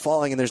and I'm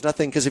falling and there's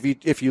nothing. Cause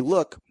if you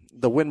look,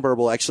 the wind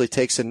burble actually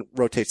takes and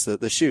rotates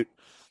the chute.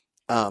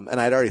 And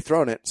I'd already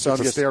thrown it. So I'm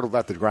just staring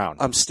at the ground.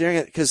 I'm staring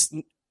at, cause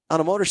on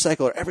a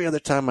motorcycle or every other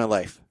time in my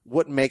life,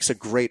 what makes a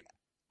great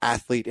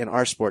athlete in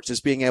our sports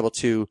is being able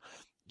to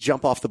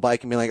jump off the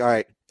bike and be like, all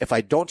right, if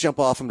I don't jump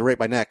off, I'm going to break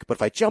my neck. But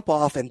if I jump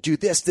off and do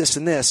this, this,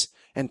 and this,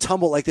 and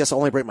tumble like this, I'll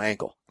only break my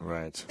ankle.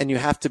 Right. And you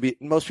have to be,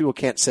 most people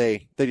can't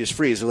say, they just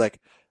freeze. They're like,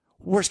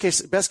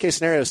 best case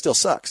scenario still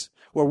sucks.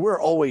 Where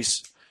we're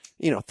always,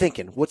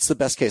 thinking, what's the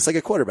best case? Like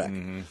a quarterback.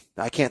 Mm-hmm.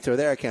 I can't throw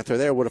there. I can't throw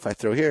there. What if I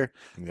throw here?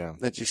 Yeah.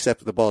 Then you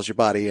accept the ball's your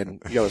body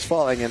and I was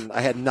falling and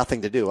I had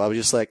nothing to do. I was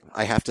just like,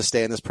 I have to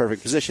stay in this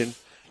perfect position.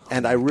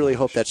 And I really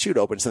hope that chute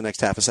opens in the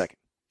next half a second.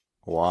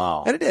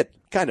 Wow. And it did,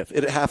 kind of.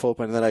 It half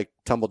opened, and then I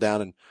tumbled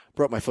down and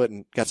broke my foot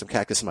and got some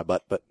cactus in my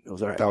butt, but it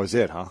was all right. That was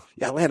it, huh?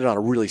 Yeah, I landed on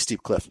a really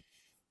steep cliff.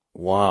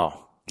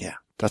 Wow. Yeah.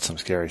 That's some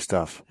scary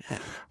stuff. Yeah.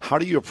 How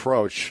do you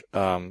approach,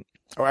 or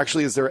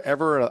actually, is there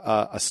ever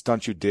a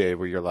stunt you did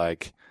where you're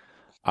like,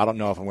 I don't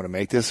know if I'm going to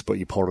make this, but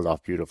you pulled it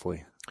off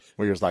beautifully?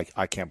 Where you're just like,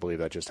 I can't believe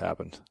that just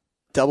happened.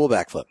 Double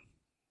backflip.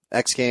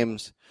 X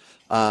Games.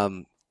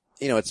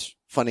 It's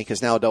funny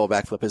because now a double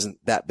backflip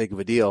isn't that big of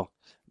a deal,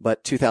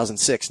 but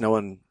 2006, no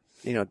one,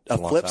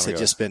 flips had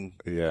just been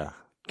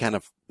kind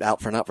of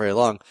out for not very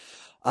long.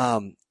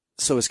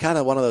 So it's kind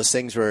of one of those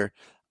things where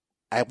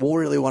I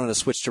really wanted to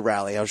switch to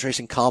rally. I was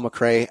racing Colin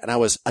McRae and I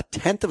was a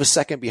tenth of a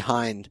second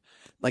behind,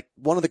 like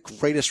one of the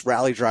greatest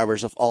rally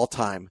drivers of all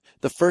time.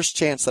 The first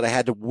chance that I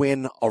had to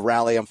win a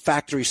rally, I'm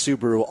factory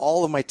Subaru,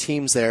 all of my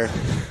teams there.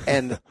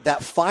 And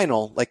that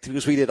final, like,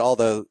 because we did all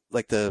the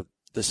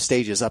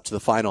stages up to the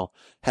final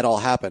had all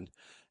happened.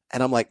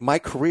 And I'm like, my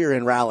career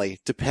in rally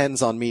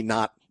depends on me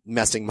not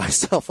messing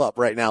myself up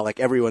right now. Like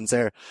everyone's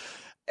there.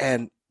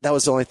 And that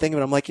was the only thing.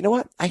 But I'm like, you know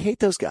what? I hate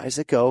those guys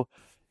that go,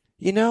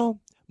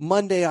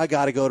 Monday I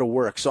got to go to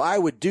work. So I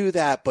would do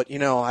that, but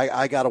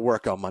I got to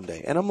work on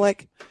Monday. And I'm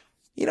like,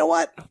 you know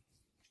what?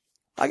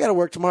 I got to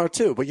work tomorrow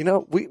too. But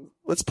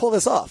let's pull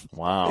this off.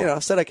 Wow. I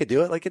said I could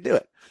do it. I could do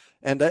it.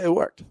 And it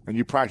worked. And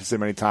you practiced it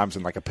many times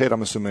in like a pit,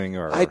 I'm assuming,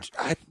 or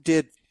I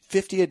did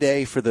 50 a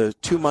day for the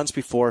 2 months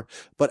before,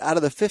 but out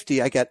of the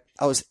 50, I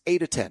was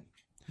 8 of 10.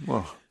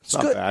 Well, it's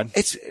not good. bad.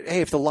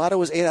 Hey, if the lotto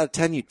was 8 out of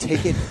 10, you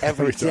take it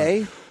every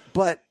day.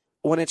 But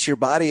when it's your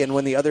body and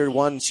when the other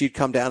ones, you'd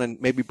come down and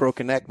maybe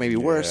broke a neck, maybe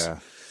worse.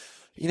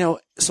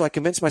 So I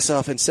convinced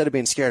myself, instead of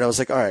being scared, I was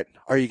like, all right,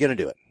 are you going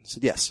to do it? I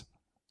said, yes.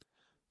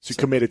 So you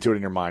committed to it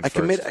in your mind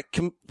first. I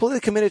completely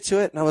committed to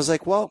it. And I was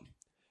like, well,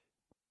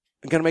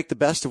 I'm going to make the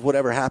best of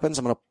whatever happens.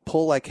 I'm going to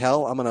pull like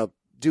hell. I'm going to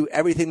do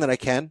everything that I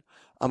can.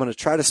 I'm going to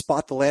try to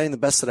spot the landing the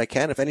best that I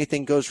can. If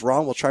anything goes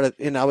wrong, we'll try to,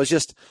 and I was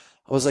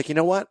like, you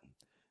know what?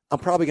 I'm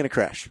probably going to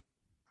crash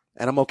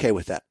and I'm okay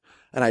with that.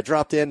 And I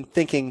dropped in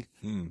thinking,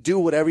 do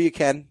whatever you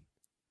can.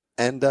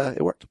 And,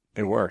 it worked.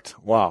 It worked.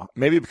 Wow.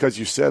 Maybe because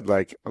you said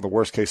like the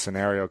worst case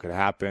scenario could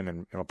happen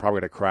and I'm probably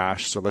going to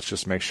crash. So let's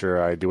just make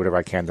sure I do whatever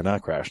I can to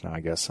not crash now,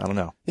 I guess. I don't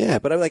know. Yeah.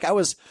 But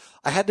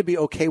I had to be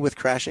okay with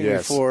crashing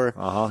before.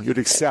 You'd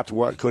accept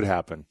what could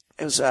happen.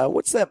 It was,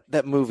 what's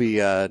that movie,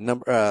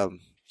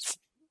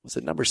 was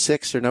it number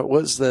 6 or no?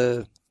 What was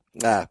the,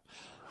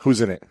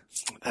 who's in it?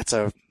 That's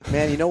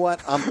man, you know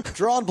what? I'm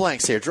drawing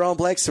blanks here.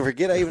 So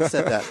forget I even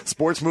said that.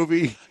 Sports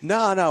movie?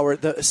 No.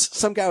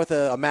 Some guy with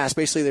a mask.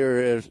 Basically, they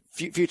were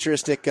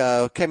futuristic,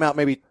 came out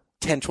maybe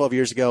 10, 12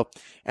 years ago.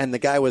 And the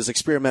guy was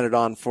experimented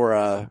on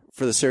for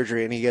the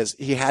surgery. And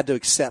he had to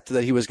accept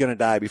that he was going to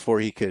die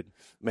before he could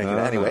make it.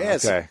 Anyway.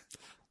 Okay.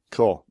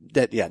 Cool.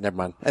 Never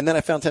mind. And then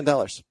I found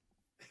 $10.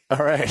 All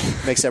right.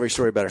 Makes every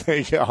story better. There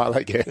you go. I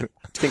like it.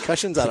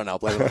 Concussions? I don't know.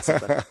 Blame it on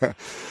something.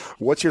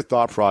 What's your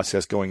thought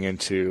process going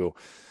into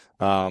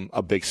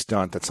a big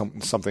stunt? That's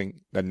something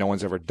that no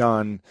one's ever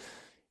done.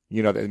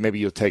 That maybe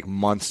you'll take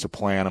months to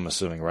plan, I'm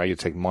assuming, right? You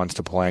take months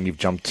to plan. You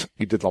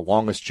did the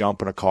longest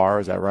jump in a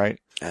car. Is that right?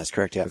 That's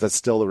correct, yeah. Is that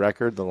still the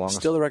record? The longest?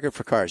 Still the record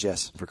for cars,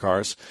 yes. For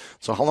cars.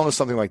 So how long does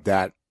something like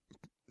that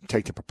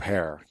take to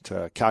prepare,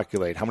 to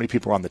calculate? How many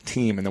people are on the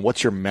team? And then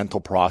what's your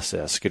mental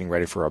process getting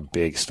ready for a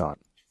big stunt?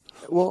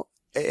 Well,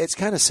 it's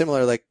kind of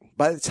similar. Like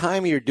by the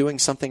time you're doing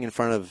something in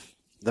front of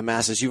the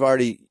masses, you've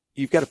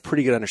got a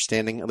pretty good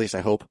understanding, at least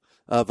I hope,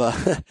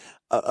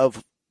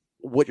 of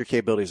what your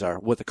capabilities are,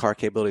 what the car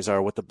capabilities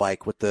are, what the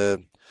bike, what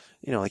the,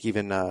 like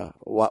even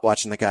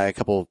watching the guy a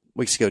couple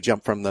weeks ago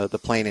jump from the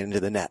plane into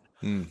the net.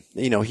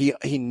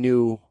 He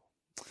knew.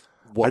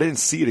 I didn't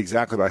see it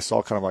exactly, but I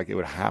saw kind of like it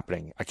was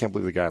happening. I can't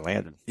believe the guy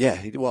landed.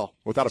 Yeah,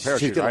 without a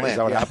parachute, right? Is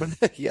that what happened?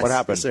 Yes. What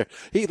happened? Yes, sir.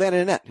 He landed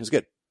in a net. It was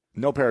good.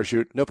 No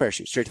parachute. No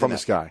parachute. Straight to from the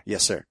sky.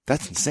 Yes, sir.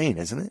 That's insane,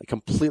 isn't it?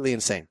 Completely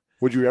insane.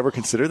 Would you ever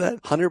consider that?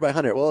 100 by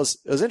 100. Well, it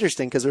was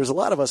interesting because there was a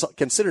lot of us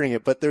considering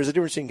it, but there's a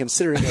difference between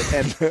considering it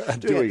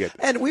and doing it.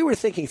 And we were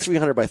thinking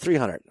 300 by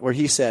 300, where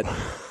he said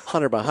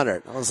 100 by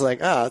 100. I was like,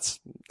 that's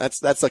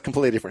a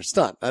completely different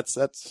stunt.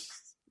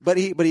 But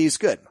he's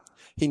good.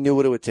 He knew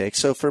what it would take.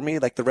 So for me,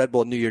 like the Red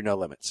Bull New Year No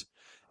Limits,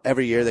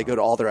 every year they go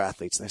to all their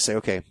athletes and they say,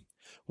 okay,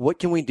 what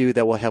can we do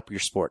that will help your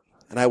sport?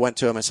 And I went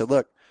to him. I said,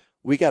 look,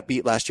 we got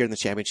beat last year in the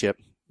championship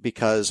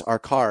because our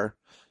car,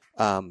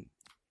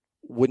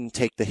 wouldn't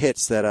take the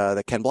hits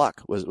that Ken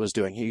Block was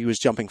doing. He was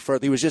jumping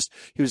further. He was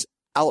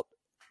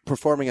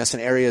outperforming us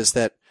in areas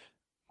that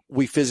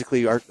we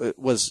physically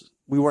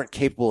we weren't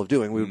capable of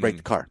doing. We would break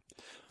the car.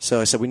 So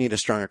I said, we need a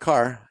stronger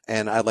car,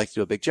 and I'd like to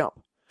do a big jump.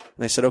 And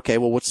they said, okay,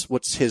 well,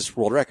 what's his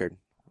world record?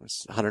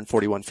 It's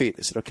 141 feet.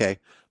 They said, okay,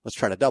 let's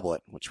try to double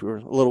it, which we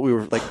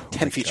were like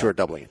 10 feet short of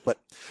doubling it. But,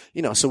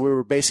 so we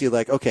were basically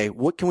like, okay,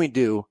 what can we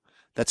do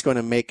that's going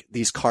to make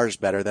these cars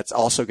better? That's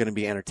also going to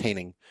be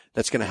entertaining.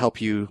 That's going to help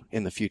you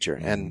in the future.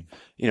 And,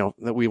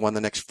 we won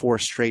the next 4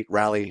 straight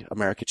Rally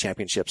America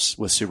championships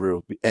with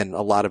Subaru. And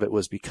a lot of it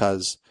was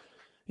because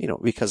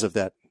of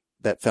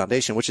that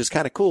foundation, which is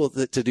kind of cool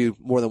to do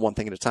more than one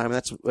thing at a time. And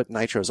that's what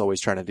Nitro is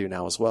always trying to do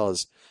now as well,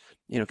 is,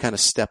 kind of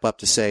step up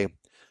to say,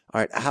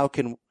 all right, help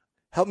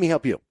me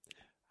help you?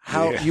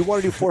 You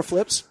want to do 4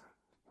 flips?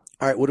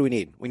 All right, what do we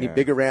need? We need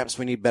bigger ramps.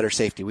 We need better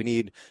safety. We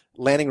need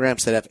landing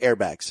ramps that have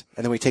airbags.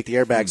 And then we take the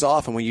airbags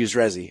off and we use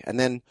Resi. And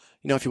then,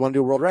 if you want to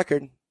do a world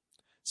record,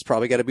 it's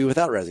probably got to be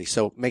without Resi.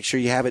 So make sure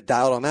you have it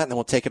dialed on that, and then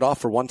we'll take it off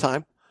for one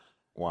time.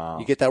 Wow.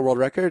 You get that world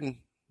record, and,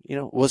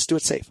 let's do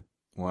it safe.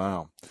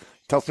 Wow.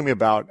 Tell me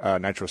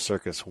about Nitro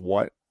Circus.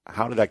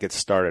 How did that get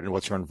started, and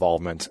what's your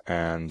involvement,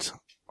 and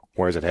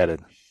where is it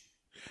headed?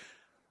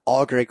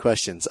 All great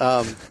questions.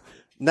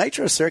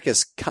 Nitro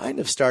Circus kind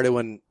of started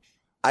when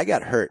I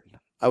got hurt.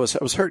 I was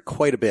hurt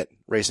quite a bit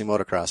racing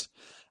motocross.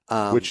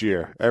 Which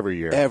year? Every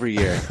year. Every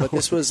year. But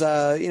this was,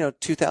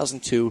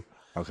 2002.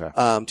 Okay.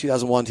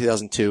 2001,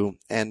 2002.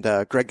 And,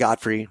 Greg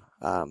Godfrey,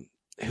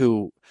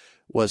 who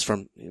was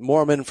from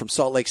Mormon, from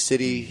Salt Lake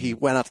City. He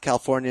went out to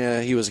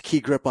California. He was a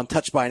key grip on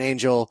Touched by an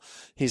Angel.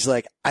 He's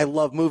like, I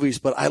love movies,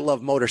 but I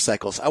love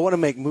motorcycles. I want to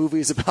make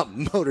movies about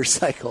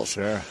motorcycles.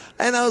 Sure.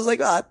 And I was like,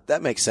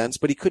 that makes sense.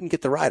 But he couldn't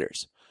get the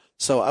riders.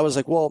 So I was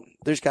like, well,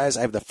 there's guys.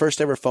 I have the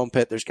first ever foam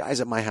pit. There's guys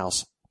at my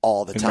house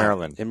all the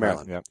time. In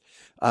Maryland.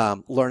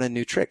 Yep. Learning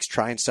new tricks,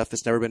 trying stuff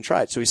that's never been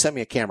tried. So he sent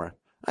me a camera.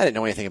 I didn't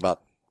know anything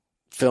about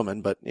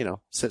filming, but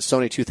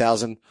Sony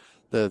 2000,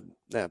 the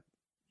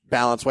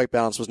white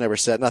balance was never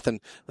set.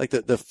 Nothing like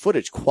the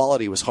footage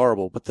quality was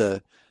horrible, but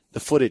the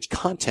footage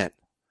content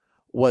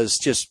was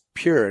just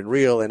pure and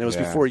real. And it was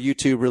before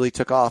YouTube really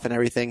took off and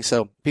everything.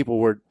 So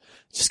people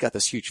just got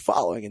this huge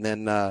following. And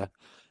then,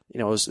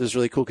 it was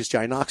really cool because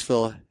Johnny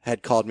Knoxville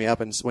had called me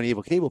up and when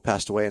Evel Knievel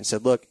passed away and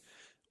said, look,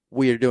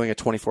 we are doing a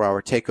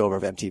 24-hour takeover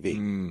of MTV.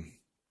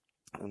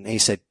 And he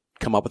said,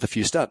 come up with a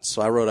few stunts.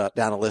 So I wrote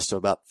down a list of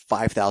about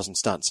 5,000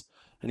 stunts.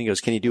 And he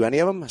goes, can you do any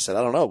of them? I said,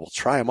 I don't know. We'll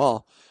try them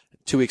all.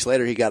 2 weeks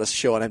later, he got us a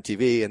show on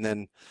MTV. And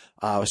then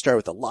we started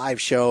with a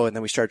live show. And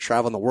then we started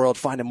traveling the world,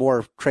 finding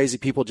more crazy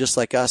people just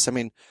like us. I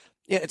mean,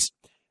 it's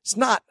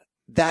not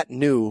that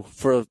new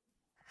for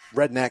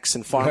rednecks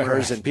and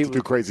farmers and people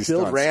do crazy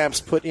build stunts.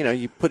 Ramps,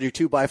 you put your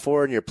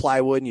 2x4 and your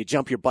plywood and you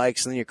jump your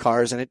bikes and then your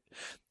cars. And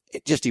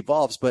it just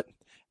evolves. But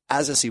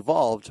as this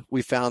evolved,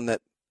 we found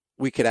that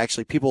we could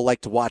actually, people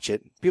like to watch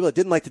it. People that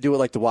didn't like to do it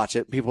like to watch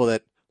it. People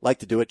that like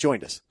to do it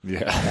joined us.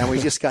 Yeah. And we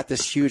just got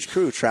this huge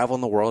crew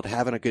traveling the world,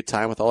 having a good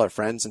time with all our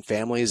friends and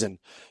families. And,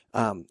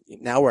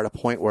 now we're at a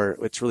point where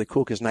it's really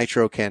cool because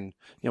Nitro can,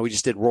 we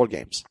just did World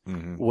Games,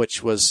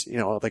 which was,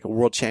 like a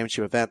world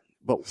championship event.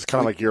 But it's kind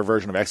of like your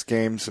version of X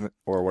Games,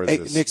 or what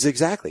is this?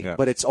 Exactly. Yeah.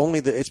 But it's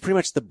pretty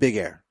much the big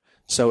air.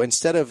 So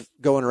instead of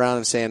going around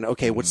and saying,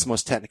 okay, what's the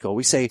most technical?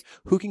 We say,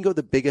 who can go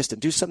the biggest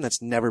and do something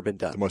that's never been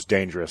done? The most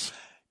dangerous.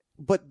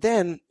 But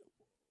then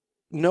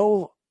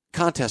no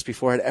contest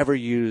before had ever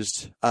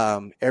used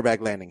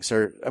airbag landings,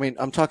 or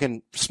I'm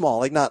talking small,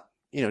 like not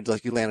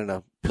like you land in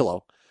a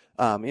pillow.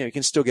 You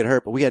can still get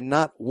hurt, but we had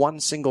not one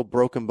single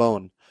broken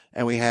bone,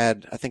 and we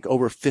had I think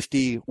over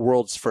 50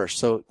 world's first,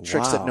 so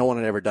tricks that no one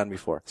had ever done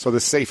before. So the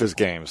safest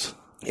games.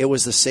 It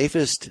was the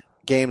safest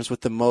games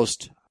with the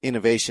most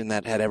innovation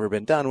that had ever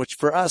been done, which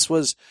for us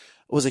was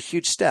a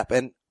huge step,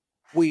 and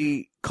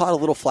we caught a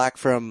little flack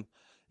from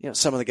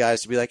some of the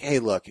guys to be like, hey,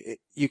 look,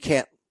 you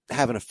can't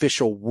have an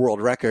official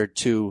world record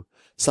to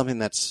something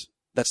that's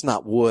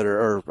not wood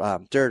or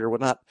dirt or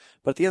whatnot.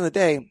 But at the end of the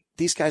day,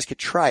 these guys could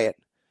try it.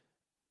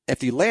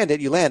 If you land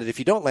it, you land it. If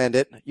you don't land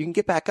it, you can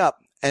get back up.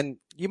 And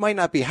you might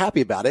not be happy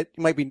about it.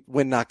 You might be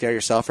wind knocked out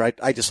yourself, right?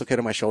 I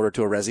dislocated my shoulder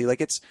to a Resi.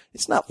 Like it's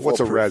not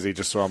foolproof. What's a Resi?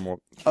 Just so I'm more.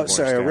 Oh,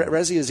 sorry. A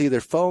Resi is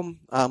either foam,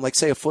 like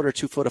say a foot or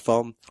 2 foot of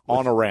foam.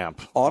 On a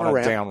ramp. On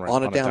a down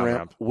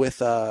ramp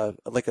with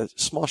like a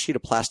small sheet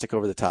of plastic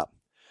over the top.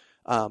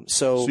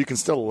 So you can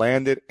still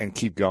land it and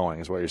keep going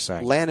is what you're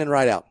saying. Land and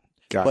ride out.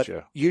 Gotcha.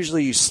 But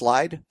usually you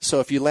slide.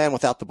 So if you land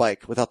without the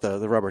bike, without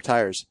the rubber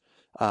tires,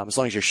 as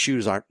long as your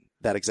shoes aren't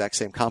that exact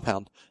same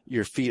compound,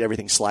 your feet,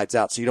 everything slides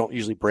out. So you don't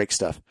usually break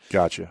stuff.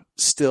 Gotcha.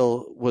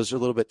 Still was a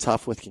little bit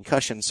tough with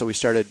concussion. So we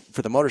started,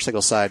 for the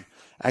motorcycle side,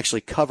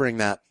 actually covering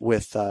that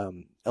with a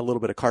little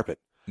bit of carpet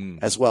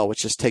as well,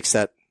 which just takes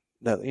that,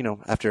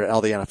 after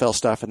all the NFL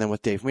stuff, and then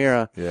with Dave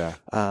Mira,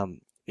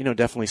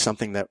 definitely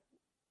something that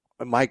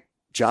my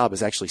job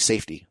is actually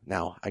safety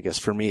now, I guess,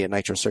 for me at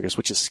Nitro Circus,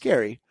 which is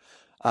scary.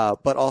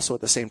 But also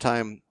at the same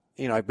time,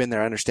 I've been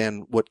there. I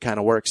understand what kind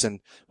of works. And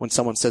when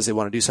someone says they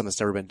want to do something that's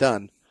never been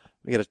done,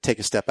 we got to take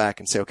a step back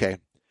and say, okay,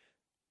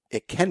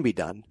 it can be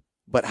done,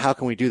 but how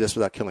can we do this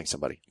without killing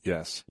somebody?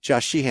 Yes.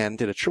 Josh Sheehan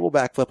did a triple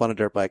backflip on a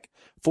dirt bike,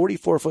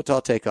 44-foot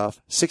tall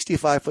takeoff,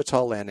 65-foot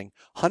tall landing,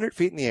 100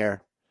 feet in the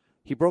air.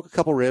 He broke a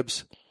couple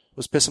ribs,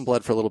 was pissing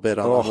blood for a little bit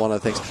on one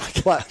of the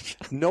things, but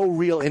no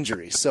real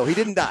injuries. So he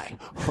didn't die.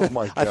 Oh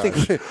my God. I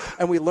think,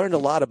 and we learned a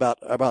lot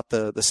about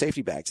the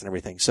safety bags and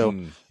everything. So,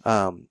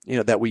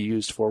 that we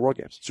used for World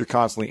Games. So you're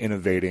constantly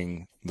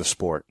innovating the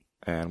sport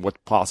and what's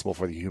possible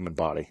for the human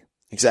body.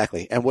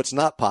 Exactly. And what's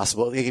not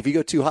possible, like if you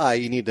go too high,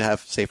 you need to have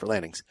safer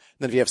landings. And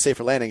then if you have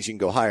safer landings, you can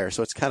go higher.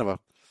 So it's kind of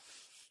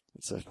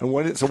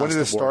when did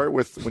it start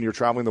with, when you're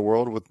traveling the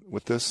world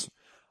with this?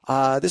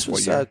 This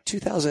was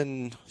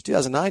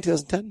 2009,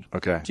 2010.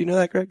 Okay. Do you know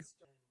that, Greg?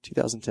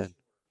 2010.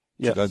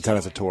 Yeah. 2010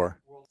 as a tour.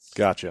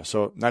 Gotcha.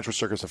 So Nitro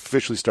Circus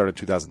officially started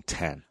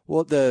 2010.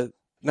 Well, the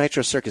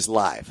Nitro Circus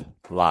Live.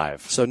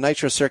 So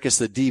Nitro Circus,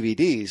 the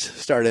DVDs,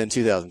 started in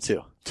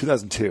 2002.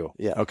 2002.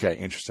 Yeah. Okay,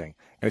 interesting.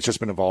 And it's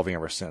just been evolving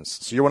ever since.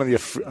 So you're one of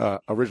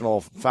the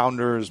original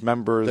founders,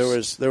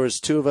 members. There was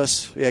two of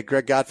us. Yeah,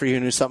 Greg Godfrey, who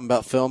knew something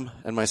about film,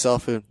 and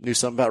myself, who knew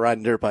something about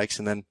riding dirt bikes,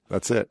 and then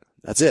that's it.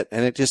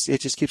 And it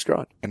just keeps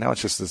growing. And now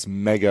it's just this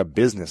mega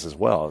business as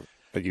well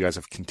that you guys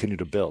have continued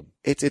to build.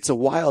 It's a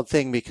wild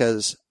thing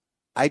because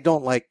I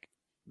don't like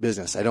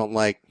business. I don't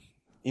like,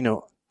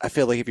 I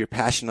feel like if you're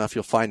passionate enough,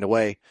 you'll find a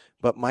way.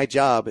 But my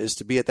job is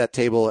to be at that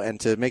table and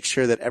to make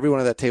sure that everyone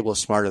at that table is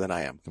smarter than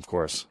I am. Of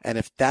course. And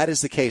if that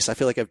is the case, I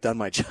feel like I've done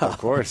my job. Of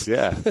course,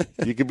 yeah.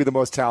 You can be the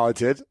most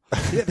talented.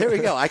 Yeah, there we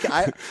go.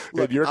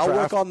 I'll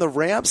work on the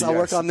ramps. Yes. I'll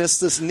work on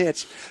this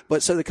niche.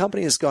 But so the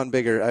company has gone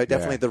bigger.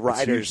 Definitely the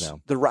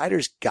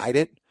riders guide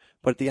it.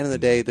 But at the end of the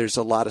day, there's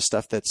a lot of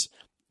stuff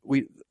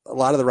a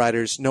lot of the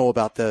riders know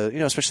about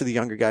especially the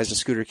younger guys, the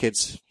scooter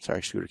kids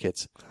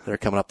that are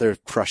coming up. They're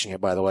crushing it,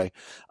 by the way.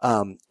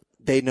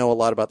 They know a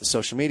lot about the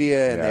social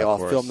media, and they all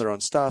film their own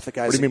stuff. The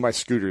guys. What do you mean by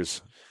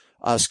scooters?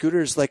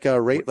 Scooters like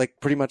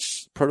pretty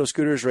much proto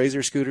scooters,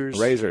 razor scooters.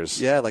 Razors.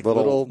 Yeah, like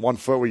little 1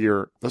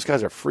 foot those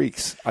guys are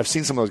freaks. I've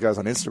seen some of those guys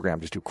on Instagram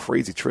just do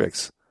crazy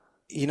tricks.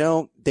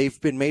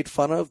 They've been made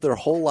fun of their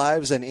whole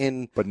lives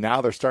but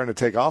now they're starting to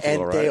take off a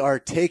little, right? And they are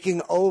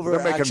taking over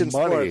action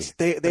sports.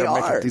 They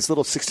are. These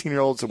little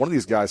 16-year-olds, one of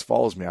these guys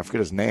follows me. I forget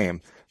his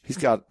name. He's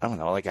got, I don't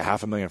know, like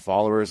 500,000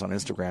 followers on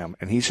Instagram,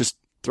 and he's just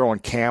throwing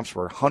camps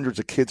where hundreds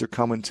of kids are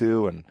coming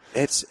to, and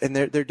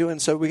they're doing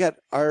so. We got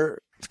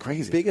it's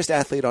crazy. Biggest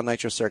athlete on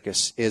Nitro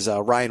Circus is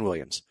Ryan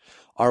Williams,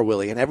 our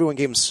Willie, and everyone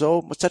gave him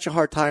such a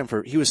hard time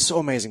he was so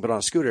amazing, but on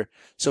a scooter.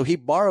 So he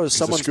borrows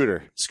someone's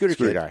scooter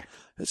kid guy.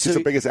 He's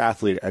the biggest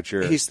athlete at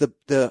your. He's the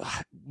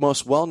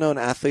most well-known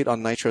athlete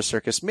on Nitro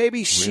Circus.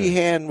 Maybe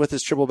Sheehan with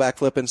his triple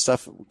backflip and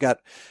stuff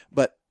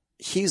but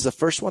he's the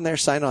first one there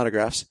signing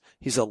autographs.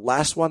 He's the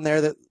last one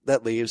there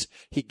that leaves.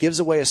 He gives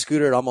away a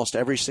scooter at almost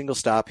every single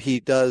stop. He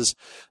does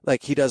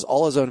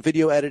all his own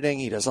video editing.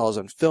 He does all his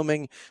own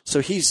filming. So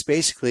he's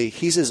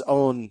his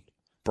own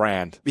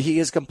brand. He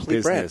is complete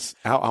business.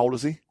 Brand. How old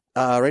is he?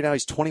 Right now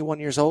he's 21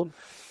 years old.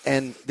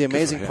 And the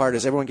amazing part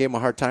is everyone gave him a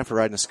hard time for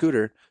riding a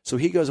scooter. So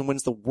he goes and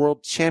wins the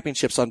world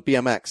championships on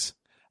BMX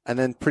and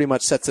then pretty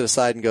much sets it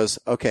aside and goes,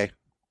 okay,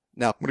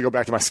 now I'm going to go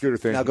back to my scooter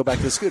thing. Now go back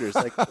to the scooters.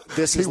 Like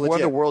this is legit. He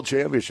won the world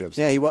championships.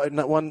 Yeah, he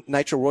won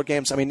Nitro World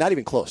Games. I mean, not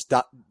even close.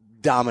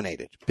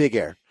 Dominated. Big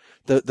air.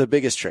 The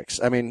biggest tricks.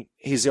 I mean,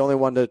 he's the only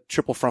one to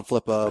triple front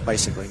flip a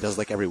bicycle. He does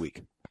like every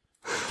week.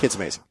 Kid's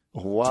amazing.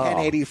 Wow.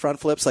 1080 front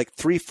flips, like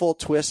 3 full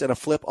twists and a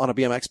flip on a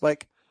BMX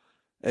bike.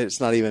 It's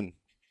not even.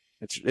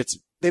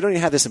 They don't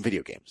even have this in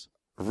video games.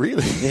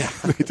 Really? Yeah,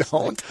 they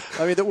don't.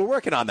 I mean, we're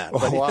working on that.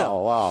 But,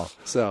 wow.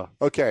 So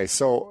okay,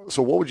 so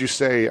what would you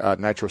say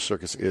Nitro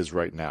Circus is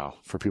right now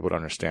for people to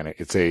understand it?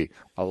 It's a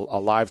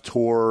live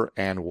tour,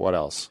 and what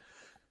else?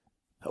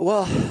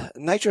 Well,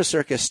 Nitro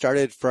Circus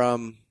started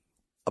from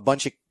a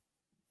bunch of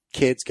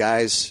kids,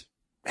 guys,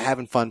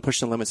 having fun,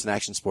 pushing the limits in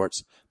action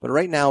sports. But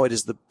right now, it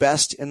is the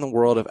best in the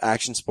world of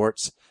action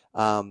sports.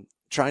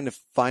 Trying to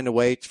find a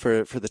way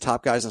for the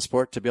top guys in the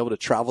sport to be able to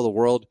travel the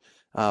world,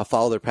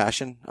 follow their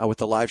passion with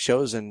the live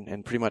shows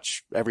in pretty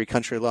much every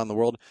country around the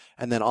world.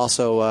 And then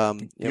also,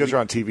 you guys are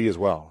on TV as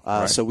well.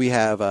 Right? So we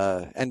have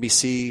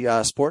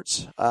NBC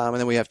Sports, and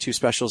then we have 2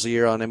 specials a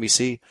year on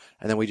NBC.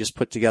 And then we just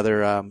put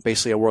together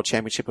basically a world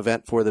championship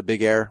event for the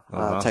big air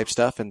type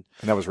stuff. And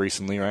that was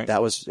recently, right?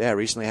 That was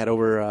recently. Had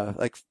over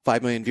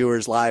 5 million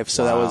viewers live.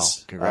 So that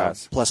was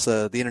congrats. Plus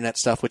the internet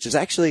stuff, which is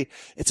actually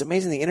it's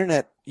amazing. The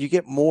internet, you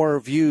get more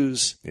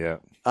views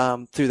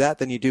through that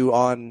than you do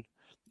on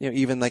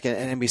even like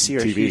an NBC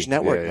or TV. a huge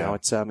network Yeah, now.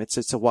 yeah.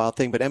 It's a wild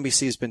thing, but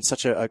NBC has been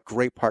such a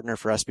great partner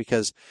for us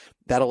because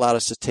that allowed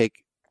us to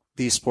take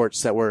these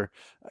sports that were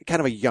kind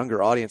of a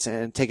younger audience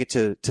and take it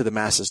to the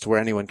masses to where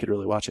anyone could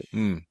really watch it.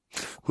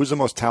 Who's the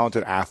most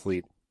talented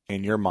athlete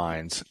in your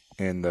minds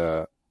in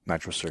the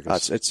Nitro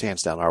Circus? It's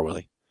hands down our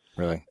Willie.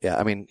 Really? Yeah.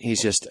 I mean,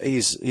 he's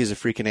a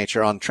freak of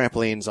nature on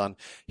trampolines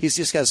he's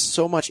just got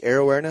so much air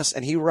awareness,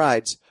 and he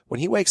rides when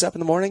he wakes up in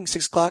the morning,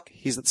 6:00,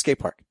 he's at the skate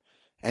park.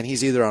 And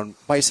he's either on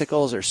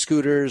bicycles or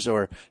scooters,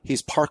 or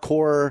he's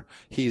parkour,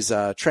 he's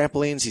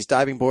trampolines, he's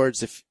diving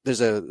boards. If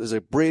there's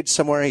a bridge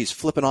somewhere, he's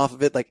flipping off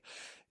of it. Like,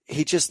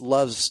 he just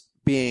loves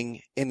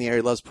being in the air.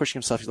 He loves pushing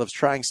himself. He loves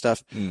trying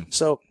stuff.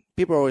 So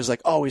people are always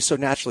like, oh, he's so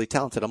naturally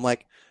talented. I'm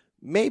like,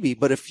 maybe,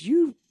 but if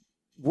you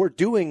were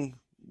doing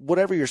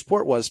whatever your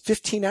sport was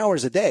 15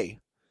 hours a day,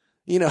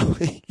 you'd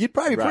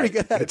probably be pretty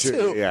good at it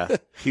too. Yeah.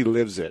 He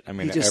lives it. I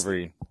mean,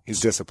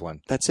 he's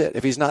disciplined. That's it.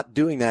 If he's not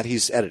doing that,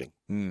 he's editing.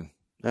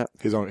 Yeah.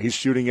 He's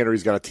shooting it, or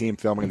he's got a team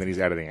filming, and then he's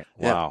editing it.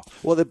 Wow. Yeah.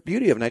 Well, the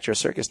beauty of Nitro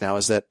Circus now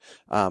is that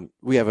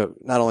we have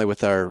not only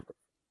with our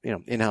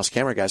in-house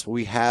camera guys, but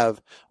we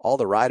have all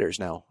the riders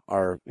now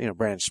are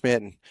Brandon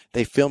Schmidt, and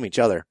they film each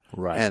other.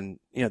 Right. And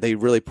they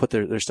really put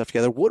their stuff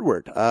together.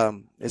 Woodward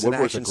is an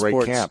action a great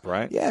sports camp,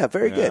 right? Yeah,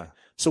 very good.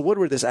 So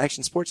Woodward, this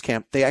action sports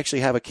camp, they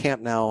actually have a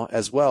camp now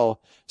as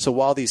well. So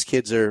while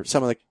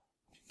some of the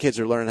kids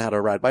are learning how to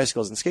ride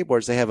bicycles and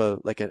skateboards, they have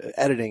an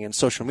editing and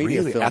social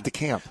media film at the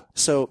camp.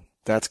 So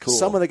that's cool.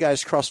 Some of the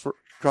guys cross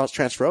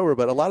transfer over,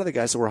 but a lot of the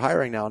guys that we're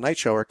hiring now on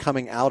Nitro are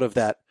coming out of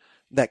that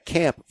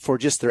camp for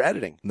just their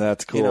editing.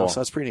 That's cool. So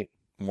that's pretty neat.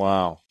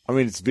 Wow. I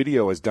mean,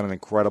 video has done an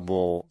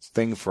incredible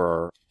thing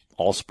for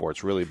all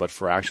sports, really, but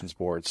for action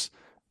sports,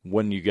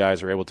 when you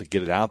guys are able to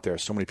get it out there,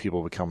 so many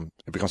people it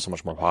becomes so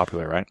much more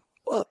popular, right?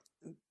 Well,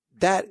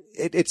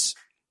 it's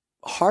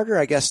harder,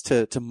 I guess,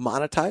 to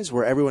monetize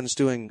where everyone's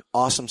doing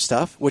awesome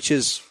stuff, which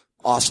is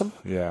awesome.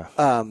 Yeah.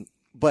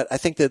 But I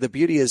think that the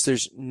beauty is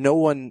there's no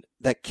one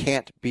that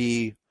can't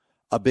be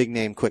a big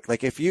name quick.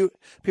 Like people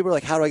are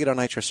like, how do I get on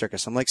Nitro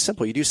Circus? I'm like,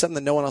 simple. You do something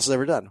that no one else has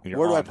ever done.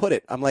 Where do I put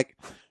it? I'm like,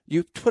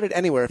 you put it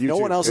anywhere. If YouTube, no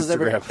one else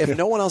Instagram. if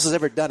no one else has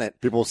ever done it,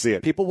 people will see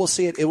it. People will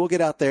see it. It will get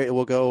out there. It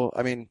will go.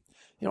 I mean,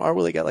 our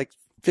Willie got like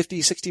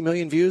 50, 60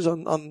 million views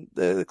on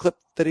the clip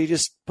that he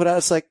just put out.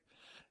 It's like,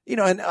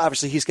 and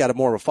obviously he's got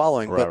more of a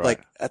following, but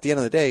like at the end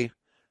of the day,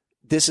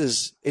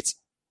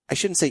 I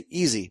shouldn't say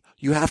easy.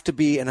 You have to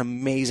be an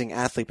amazing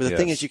athlete. But the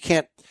thing is, you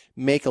can't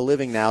make a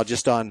living now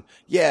just on,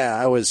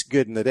 I was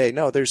good in the day.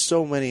 No, there's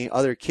so many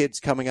other kids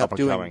coming up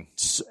doing,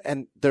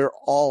 and they're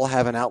all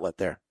have an outlet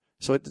there.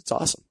 So it's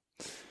awesome.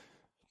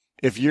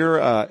 If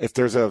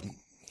there's a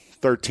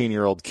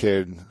 13-year-old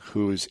kid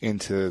who's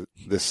into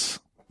this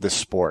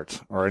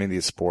sport or any of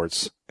these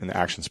sports in the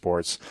action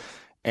sports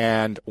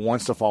and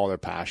wants to follow their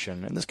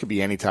passion, and this could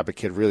be any type of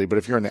kid really, but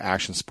if you're in the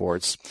action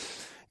sports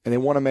and they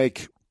want to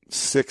make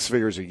 6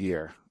 figures a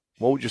year,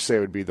 what would you say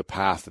would be the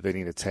path that they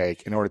need to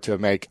take in order to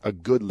make a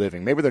good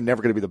living? Maybe they're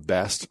never going to be the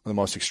best or the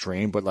most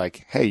extreme, but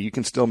like, hey, you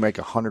can still make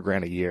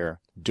 $100,000 a year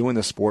doing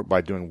the sport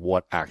by doing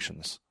what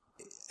actions?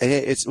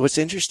 It's what's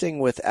interesting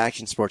with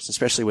action sports,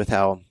 especially with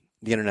how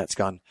the internet's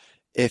gone.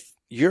 If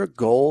your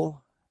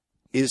goal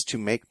is to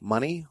make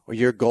money, or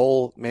your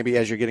goal maybe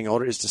as you're getting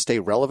older is to stay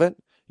relevant,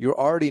 you're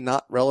already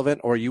not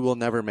relevant, or you will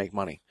never make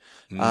money.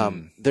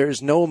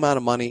 There's no amount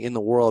of money in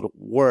the world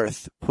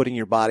worth putting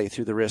your body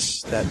through the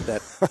risks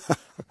that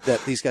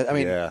these guys. I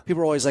mean,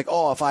 people are always like,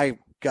 "Oh, if I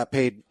got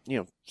paid,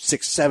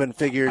 6-7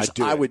 figures,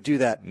 I would do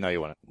that." No,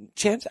 you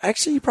wouldn't.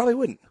 Actually, you probably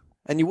wouldn't,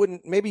 and you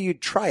wouldn't. Maybe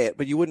you'd try it,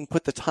 but you wouldn't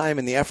put the time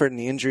and the effort and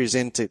the injuries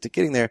into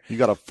getting there. You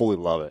got to fully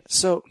love it.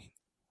 So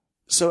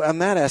on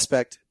that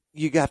aspect,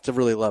 you have to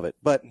really love it.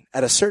 But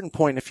at a certain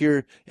point, if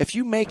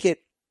you make it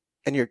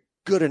and you're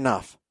good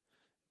enough,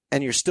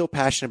 and you're still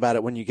passionate about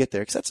it when you get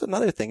there. Because that's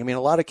another thing. I mean,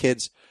 a lot of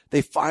kids,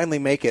 they finally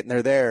make it and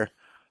they're there.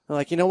 They're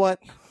like, you know what?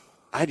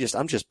 I'm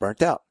just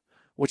burnt out,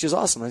 which is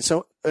awesome. And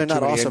so,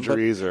 not awesome,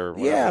 injuries but or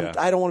whatever,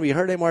 I don't want to be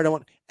hurt anymore.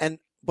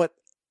 But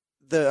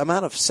the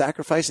amount of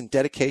sacrifice and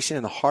dedication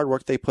and the hard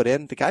work they put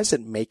in, the guys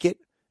that make it,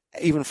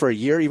 even for a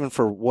year, even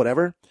for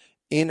whatever,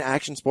 in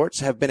action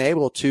sports have been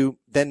able to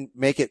then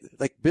make it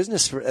like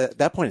business at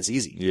that point is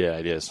easy. Yeah,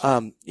 it is.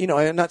 I'm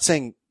not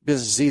saying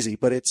business is easy,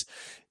 but it's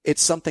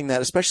something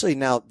that, especially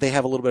now, they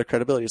have a little bit of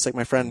credibility. It's like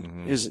my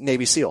friend is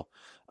Navy SEAL.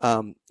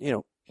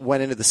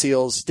 Went into the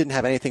SEALs, didn't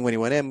have anything when he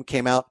went in,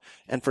 came out.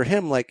 And for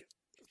him, like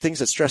things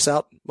that stress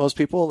out most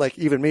people, like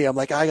even me, I'm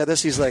like, I got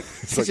this. He's like,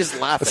 he's just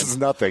laughing. This is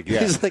nothing.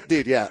 Yeah. He's like,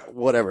 dude,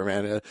 whatever,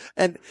 man.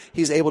 And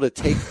he's able to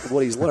take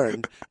what he's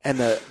learned and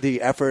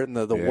the effort and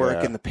the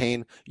work and the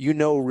pain,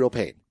 real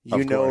pain,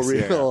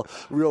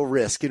 real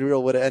risk and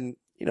and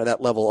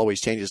that level always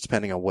changes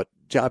depending on what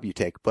job you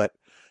take. But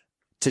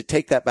to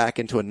take that back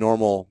into a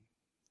normal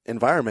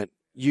environment,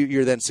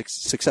 you're then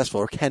successful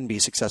or can be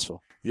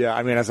successful. Yeah,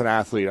 I mean, as an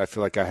athlete, I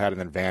feel like I had an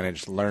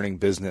advantage learning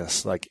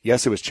business. Like,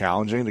 yes, it was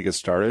challenging to get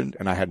started,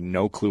 and I had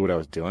no clue what I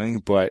was doing.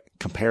 But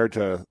compared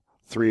to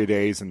 3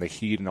 days in the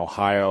heat in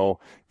Ohio,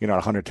 at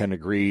 110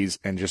 degrees,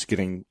 and just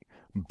getting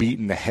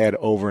beaten the head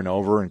over and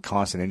over and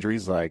constant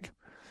injuries, like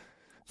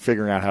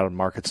figuring out how to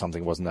market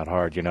something wasn't that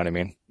hard. You know what I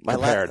mean?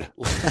 Compared.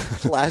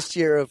 Last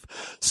year of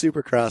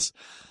Supercross,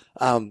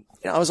 I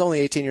was only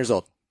 18 years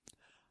old.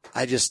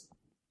 I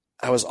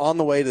was on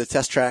the way to the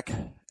test track,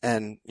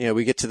 and,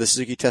 we get to the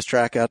Suzuki test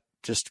track out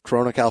just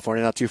Corona,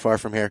 California, not too far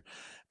from here.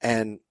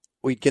 And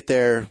we'd get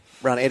there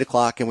around 8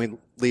 o'clock and we'd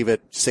leave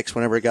at 6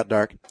 whenever it got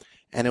dark.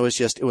 And it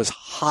was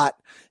hot.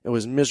 It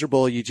was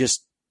miserable.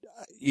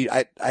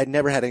 I'd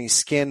never had any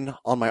skin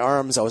on my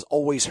arms. I was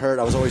always hurt.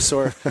 I was always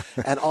sore.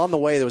 And on the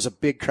way, there was a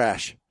big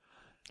crash,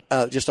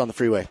 just on the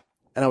freeway.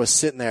 And I was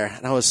sitting there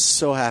and I was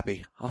so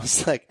happy. I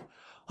was like,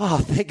 oh,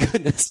 thank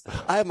goodness.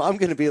 I'm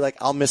going to be like,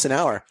 I'll miss an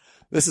hour.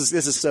 This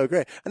is so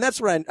great. And that's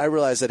where I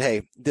realized that,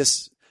 hey,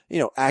 this,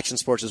 action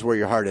sports is where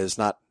your heart is,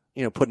 not,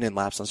 putting in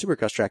laps on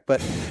Supercross track.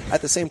 But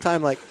at the same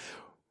time, like,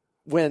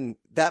 when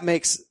that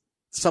makes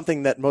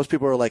something that most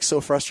people are like so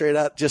frustrated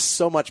at just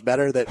so much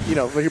better that,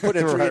 when you're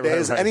putting in 3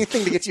 days,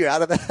 anything to get you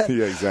out of that.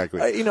 Yeah, exactly.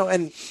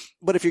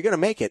 But if you're going to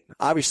make it,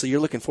 obviously you're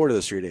looking forward to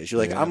those 3 days.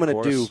 You're like, I'm going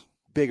to do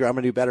bigger. I'm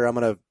going to do better. I'm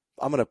going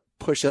to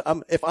push it.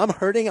 If I'm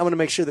hurting, I'm going to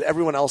make sure that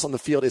everyone else on the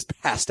field is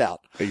passed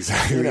out.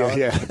 Exactly.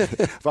 Yeah.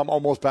 If I'm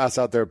almost passed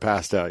out, they're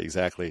passed out.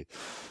 Exactly.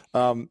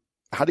 How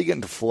do you get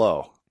into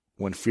flow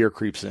when fear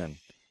creeps in?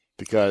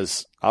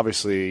 Because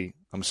obviously,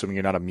 I'm assuming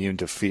you're not immune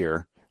to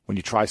fear. When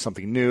you try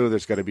something new,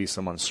 there's got to be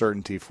some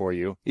uncertainty for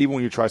you. Even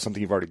when you try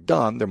something you've already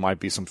done, there might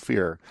be some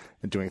fear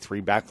in doing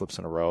 3 backflips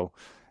in a row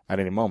at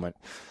any moment.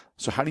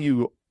 So how do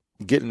you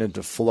get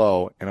into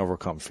flow and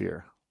overcome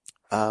fear?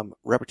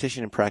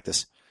 Repetition and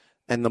practice.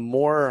 And the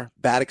more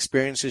bad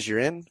experiences you're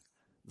in,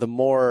 the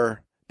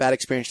more bad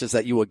experiences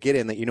that you will get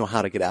in that you know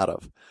how to get out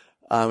of,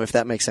 if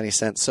that makes any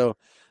sense. So,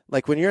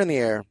 like, when you're in the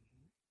air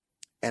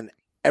and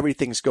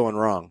everything's going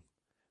wrong,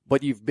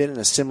 but you've been in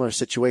a similar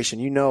situation,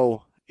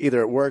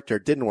 either it worked or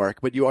it didn't work,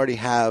 but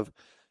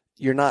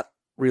you're not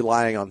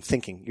relying on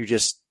thinking. You're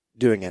just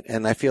doing it.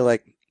 And I feel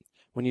like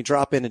when you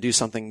drop in and do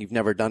something you've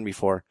never done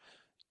before,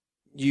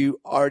 you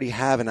already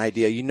have an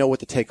idea. You know what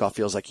the takeoff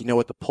feels like. You know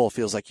what the pull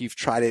feels like. You've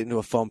tried it into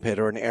a foam pit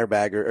or an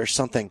airbag or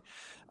something.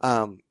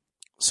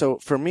 So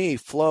for me,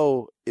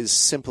 flow is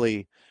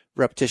simply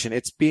repetition.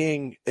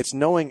 It's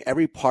knowing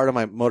every part of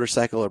my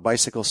motorcycle or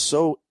bicycle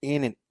so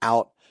in and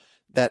out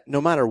that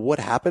no matter what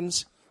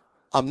happens,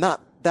 I'm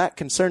not that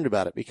concerned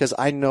about it because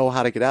I know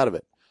how to get out of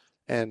it.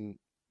 And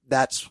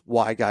that's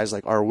why guys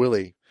like R.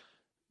 Willie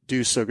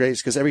do so great,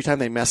 is because every time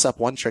they mess up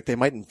one trick, they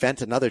might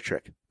invent another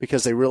trick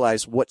because they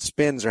realize what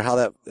spins or how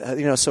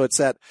that, so it's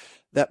that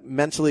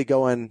mentally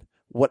going,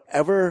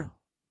 whatever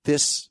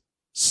this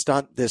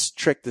stunt, this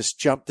trick, this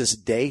jump, this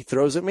day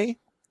throws at me,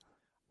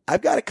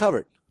 I've got it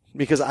covered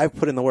because I've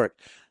put in the work.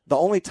 The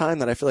only time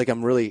that I feel like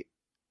I'm really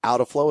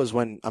out of flow is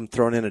when I'm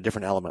thrown in a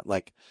different element.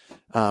 Like,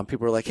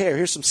 people are like, hey,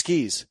 here's some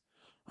skis.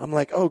 I'm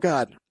like, oh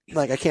God,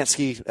 like I can't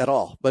ski at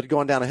all, but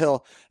going down a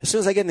hill, as soon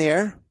as I get in the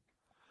air,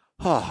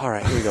 oh, all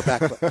right, here we go.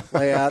 Back,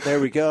 lay out. There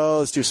we go.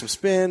 Let's do some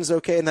spins.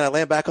 Okay. And then I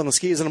land back on the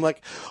skis and I'm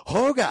like,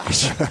 oh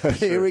gosh,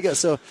 here we go.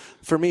 So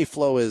for me,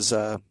 flow is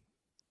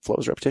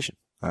repetition.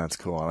 That's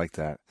cool. I like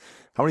that.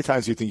 How many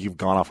times do you think you've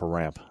gone off a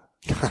ramp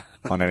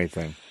on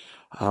anything?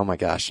 Oh my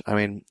gosh. I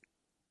mean,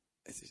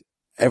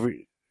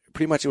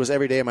 pretty much it was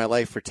every day of my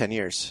life for 10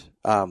 years.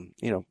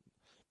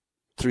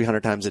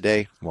 300 times a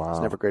day. Wow. I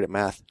was never great at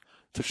math.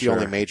 Took the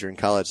only major in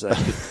college that I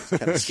could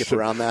kind of skip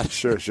around that.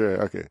 Sure.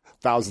 Okay.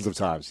 Thousands of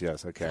times.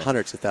 Yes. Okay.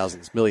 Hundreds of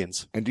thousands,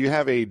 millions. And do you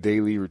have a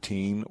daily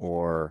routine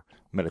or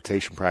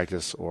meditation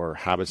practice or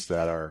habits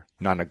that are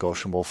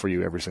non-negotiable for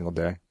you every single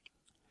day?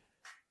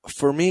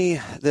 For me,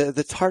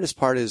 the hardest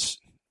part is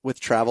with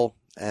travel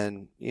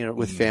and,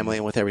 with family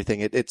and with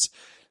everything.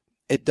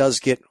 It does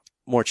get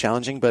more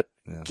challenging, but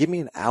give me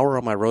an hour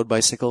on my road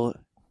bicycle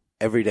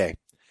every day.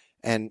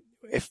 And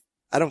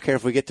I don't care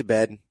if we get to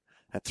bed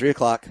at 3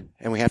 o'clock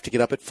and we have to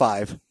get up at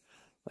 5.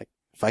 Like,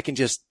 if I can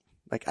just,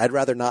 I'd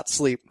rather not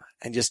sleep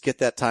and just get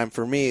that time.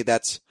 For me,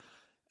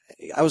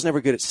 I was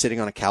never good at sitting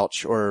on a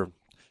couch or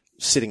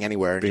sitting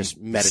anywhere and just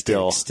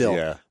meditating still.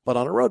 Yeah. But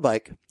on a road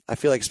bike, I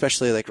feel like,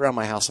 especially like around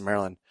my house in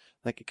Maryland,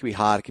 like it could be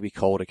hot, it could be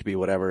cold, it could be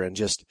whatever. And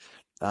just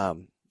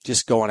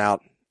going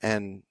out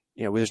and,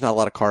 there's not a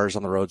lot of cars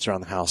on the roads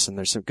around the house and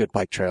there's some good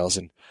bike trails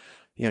and,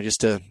 just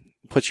to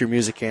put your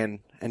music in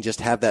and just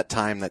have that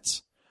time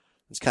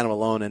it's kind of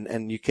alone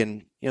and you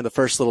can, the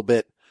first little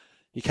bit,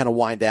 you kind of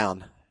wind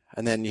down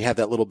and then you have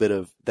that little bit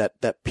of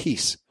that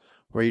peace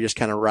where you're just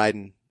kind of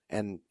riding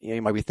and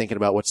you might be thinking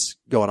about what's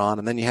going on.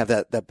 And then you have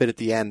that bit at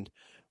the end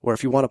where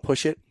if you want to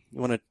push it, you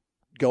want to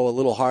go a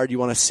little hard, you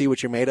want to see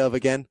what you're made of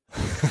again,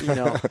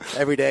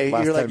 every day.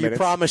 You're like, you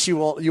promise you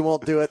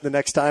won't do it the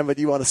next time, but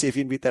you want to see if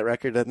you can beat that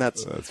record. And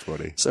that's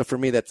funny. So for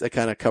me, that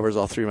kind of covers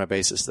all 3 of my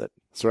bases.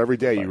 So every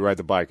day you ride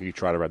the bike or you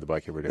try to ride the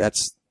bike every day?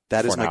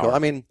 That is my goal. I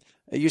mean,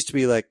 it used to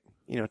be like,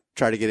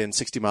 try to get in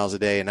 60 miles a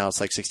day, and now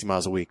it's like 60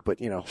 miles a week. But,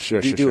 sure.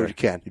 What you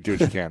can. You do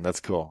what you can. That's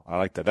cool. I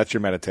like that. That's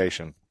your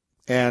meditation.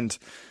 And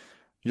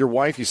your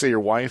wife, you say your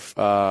wife,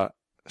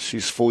 she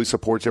fully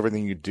supports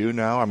everything you do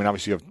now. I mean,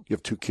 obviously you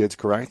have 2 kids,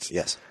 correct?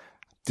 Yes.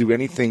 does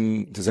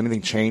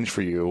anything change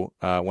for you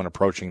when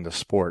approaching the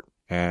sport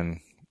and,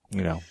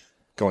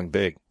 going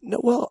big? No,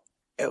 well,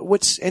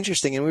 what's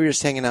interesting, and we were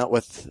just hanging out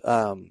with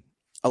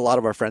a lot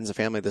of our friends and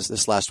family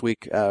this last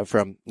week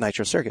from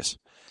Nitro Circus,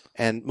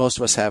 and most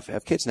of us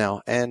have kids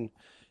now, and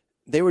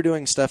they were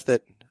doing stuff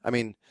that,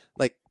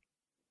 like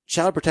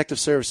Child Protective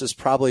Services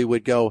probably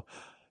would go,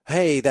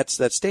 hey,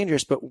 that's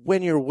dangerous, but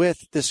when you're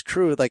with this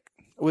crew, like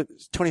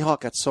Tony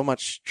Hawk got so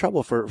much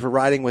trouble for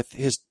riding with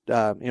his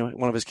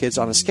one of his kids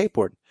on a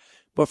skateboard,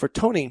 but for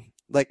Tony,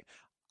 like,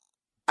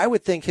 I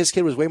would think his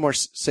kid was way more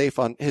safe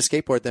on his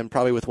skateboard than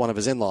probably with one of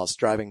his in-laws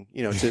driving,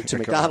 to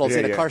McDonald's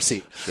in a car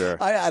seat. Sure.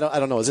 I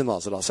don't know his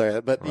in-laws at all. Sorry.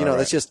 But,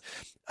 that's just,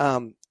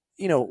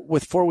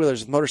 with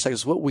four-wheelers, with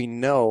motorcycles, what we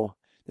know,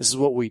 this is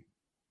what we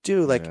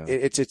do. Like,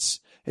 it's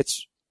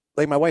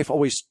like my wife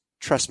always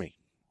trusts me,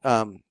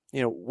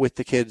 with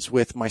the kids,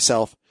 with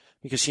myself,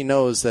 because she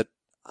knows that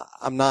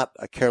I'm not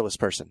a careless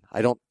person.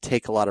 I don't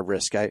take a lot of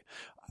risk.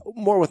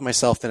 More with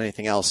myself than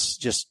anything else,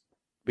 just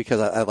because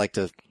I like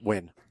to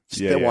win.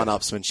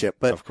 One-upsmanship.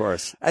 But of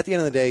course, at the end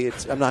of the day,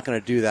 I'm not going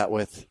to do that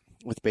with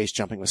base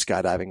jumping, with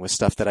skydiving, with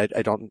stuff that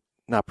I don't,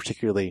 not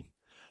particularly,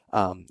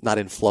 not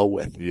in flow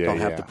with. Don't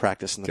have the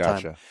practice and the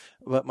time.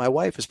 But my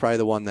wife is probably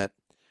the one that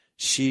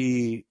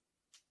she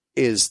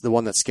is the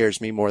one that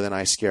scares me more than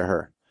I scare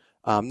her.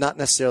 Not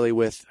necessarily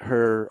with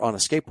her on a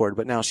skateboard,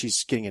 but now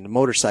she's getting into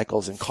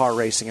motorcycles and car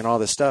racing and all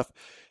this stuff.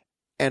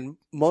 And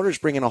motors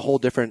bring in all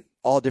different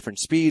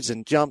speeds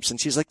and jumps. And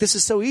she's like, this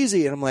is so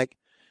easy. And I'm like,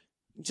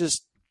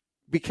 just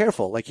be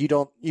careful. Like, you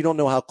don't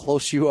know how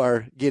close you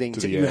are getting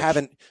to you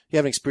haven't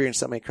experienced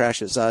that many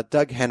crashes.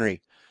 Doug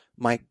Henry,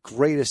 my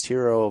greatest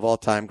hero of all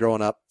time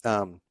growing up,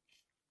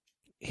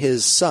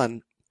 his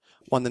son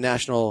won the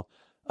national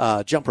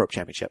jump rope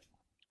championship.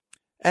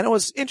 And it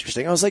was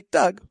interesting. I was like,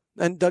 Doug,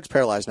 and Doug's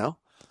paralyzed now,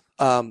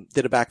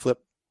 did a backflip,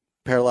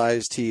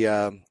 paralyzed. He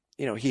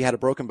had a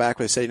broken back,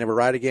 but they said he'd never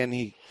ride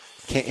again.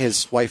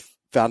 His wife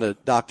found a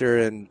doctor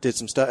and did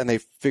some stuff, and they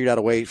figured out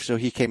a way. So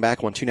he came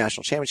back, won 2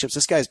 national championships.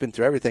 This guy's been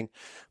through everything,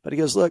 but he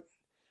goes, look,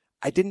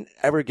 I didn't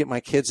ever get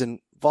my kids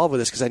involved with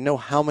this because I know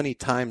how many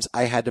times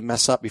I had to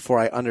mess up before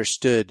I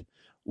understood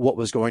what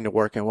was going to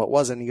work and what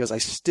wasn't. He goes, I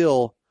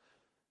still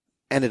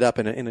ended up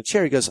in a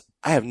chair. He goes,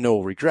 I have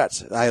no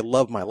regrets. I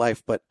love my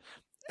life, but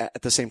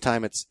at the same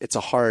time, it's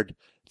a hard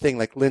thing.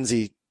 Like,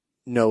 Lindsay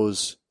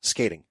knows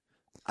skating.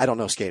 I don't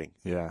know skating.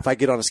 Yeah. If I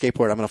get on a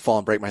skateboard, I'm going to fall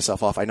and break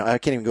myself off. I know I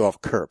can't even go off a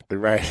curb.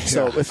 Right.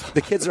 So if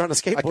the kids are on a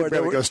skateboard, I can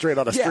barely go straight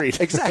on a street.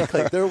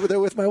 Exactly. They're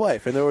with my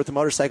wife, and they're with the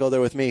motorcycle. They're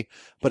with me.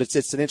 But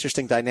it's an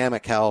interesting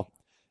dynamic how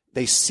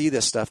they see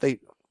this stuff.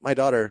 My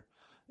daughter,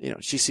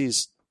 she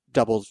sees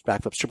double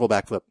backflips, triple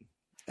backflip,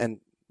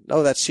 and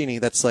that's Sheenie.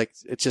 That's like,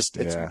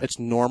 it's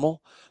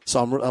normal.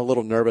 So I'm a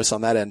little nervous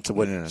on that end to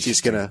what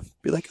she's going to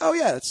be like. Oh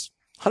yeah, it's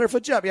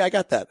 100-foot jump. Yeah, I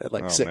got that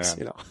at 6.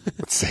 Man.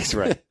 At 6,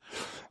 right?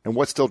 And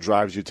what still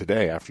drives you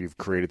today after you've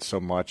created so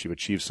much, you've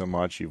achieved so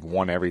much, you've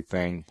won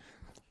everything,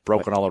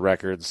 broken all the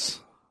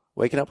records?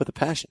 Waking up with a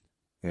passion.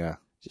 Yeah.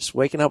 Just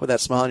waking up with that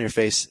smile on your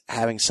face,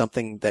 having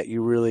something that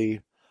you really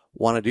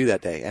want to do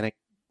that day. And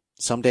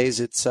some days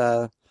it's,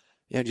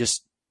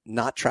 just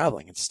not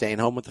traveling. It's staying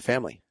home with the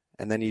family.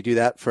 And then you do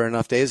that for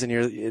enough days and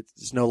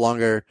it's no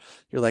longer,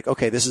 you're like,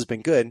 okay, this has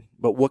been good,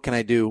 but what can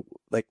I do?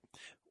 Like,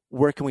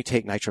 where can we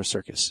take Nitro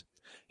Circus?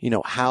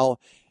 How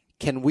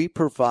can we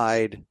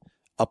provide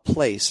a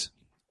place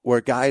where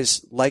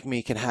guys like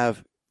me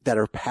that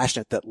are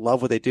passionate, that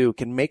love what they do,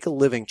 can make a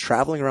living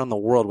traveling around the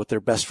world with their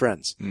best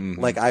friends. Mm-hmm.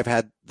 Like, I've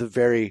had the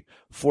very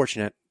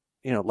fortunate,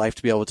 life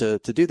to be able to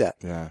do that.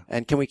 Yeah.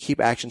 And can we keep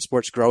action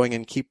sports growing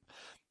and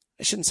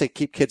I shouldn't say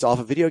keep kids off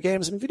of video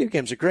games. I mean, video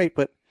games are great,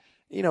 but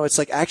it's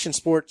like action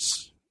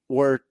sports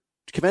were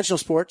conventional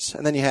sports,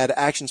 and then you had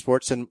action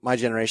sports in my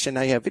generation.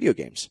 Now you have video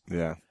games.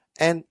 Yeah.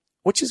 And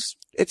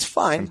it's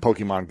fine. And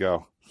Pokemon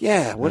Go.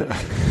 Yeah.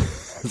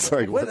 It's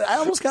like, I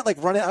almost got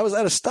running. I was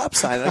at a stop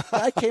sign. And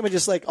I came and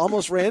just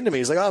what ran into me.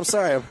 He's like, "Oh, I'm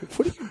sorry.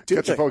 What are you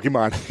doing?" Catch a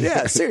Pokemon.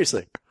 Yeah,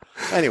 seriously.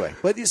 Anyway,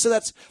 but so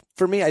that's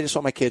for me. I just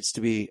want my kids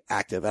to be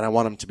active, and I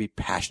want them to be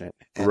passionate.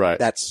 And right.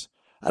 That's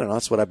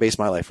what I base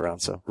my life around.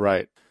 So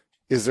right.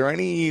 Is there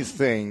any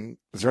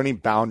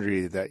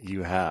boundary that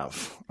you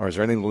have, or is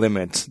there any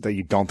limit that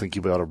you don't think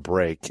you'll be able to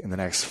break in the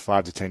next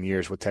 5 to 10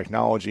 years with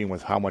technology and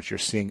with how much you're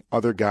seeing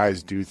other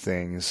guys do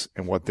things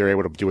and what they're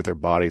able to do with their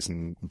bodies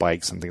and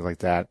bikes and things like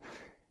that?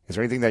 Is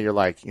there anything that you're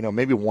like,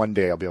 maybe one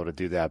day I'll be able to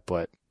do that,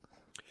 but?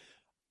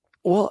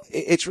 Well,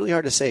 it's really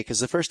hard to say,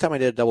 because the first time I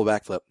did a double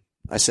backflip,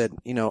 I said,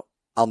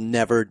 I'll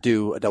never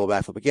do a double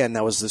backflip again.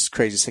 That was this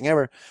craziest thing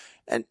ever.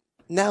 And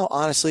now,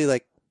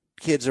 honestly,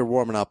 kids are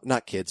warming up,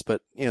 not kids,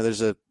 but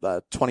there's a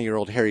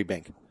 20-year-old Harry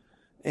Bink,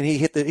 and he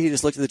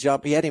just looked at the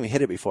jump. He hadn't even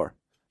hit it before.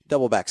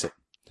 Double backs it.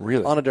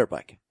 Really? On a dirt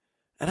bike.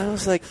 And I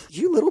was like,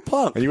 you little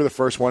punk. And you were the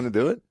first one to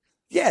do it?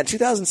 Yeah, in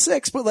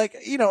 2006. But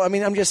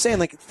I'm just saying,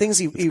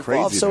 things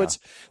evolve. So it's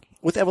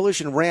with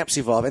evolution, ramps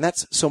evolve. And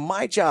so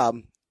my job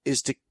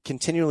is to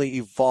continually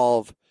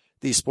evolve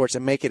these sports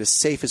and make it as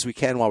safe as we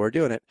can while we're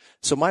doing it.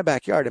 So my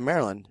backyard in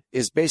Maryland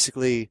is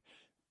basically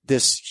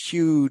this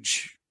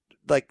huge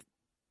like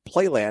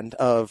playland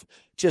of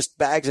just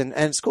bags, and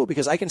it's cool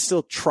because I can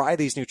still try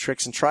these new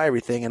tricks and try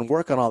everything and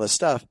work on all this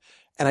stuff,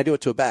 and I do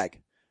it to a bag.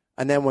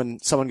 And then when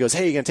someone goes,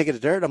 "Hey, you gonna take it to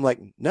dirt?" I'm like,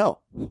 "No,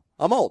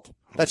 I'm old.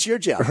 That's your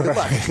job. Good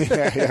luck."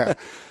 Yeah.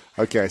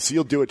 Okay, so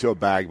you'll do it to a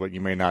bag, but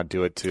you may not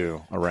do it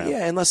to a ramp.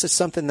 Yeah, unless it's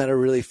something that I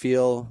really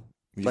feel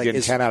You're like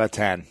getting 10 out of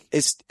 10.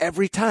 It's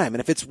every time,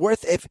 and if it's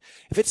worth, if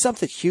it's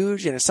something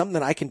huge and it's something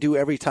that I can do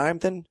every time,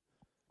 then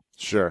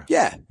sure.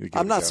 yeah.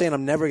 I'm not saying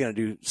I'm never gonna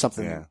do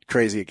something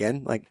crazy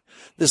again. Like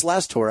this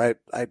last tour,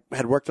 I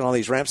had worked on all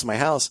these ramps in my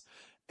house,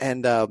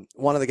 and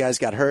one of the guys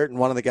got hurt, and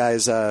one of the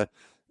guys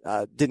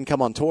didn't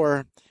come on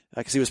tour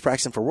because he was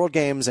practicing for World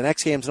Games and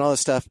X Games and all this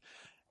stuff.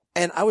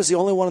 And I was the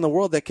only one in the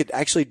world that could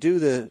actually do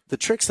the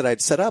tricks that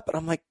I'd set up. And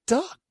I'm like,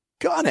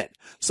 doggone it.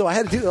 So I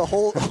had to do the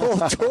whole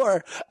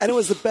tour, and it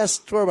was the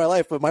best tour of my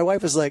life. But my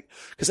wife is like,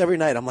 because every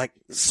night I'm like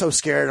so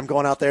scared. I'm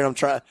going out there and I'm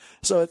trying.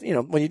 So,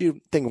 when you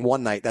do thing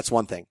one night, that's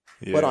one thing.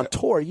 Yeah. But on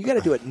tour, you got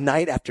to do it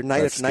night after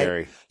night after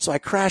night. So I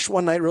crashed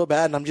one night real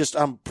bad, and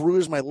I'm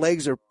bruised. My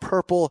legs are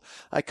purple.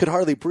 I could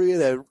hardly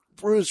breathe.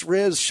 Bruised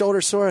ribs, shoulder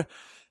sore.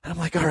 And I'm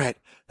like, all right.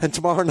 And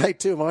tomorrow night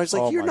too. My wife's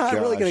like, you're not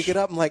really going to get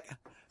up. I'm like,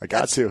 I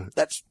got to.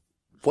 That's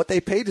what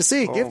they paid to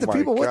see. Give the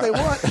people what they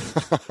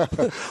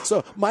want.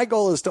 So my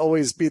goal is to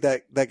always be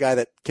that guy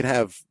that can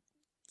have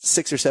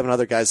 6 or 7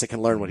 other guys that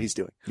can learn what he's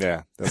doing.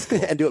 Yeah, that's cool.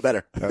 And do it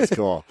better. That's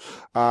cool.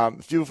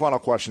 A few final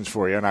questions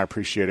for you, and I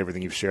appreciate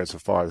everything you've shared so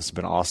far. This has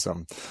been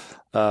awesome.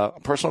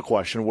 Personal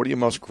question: what are you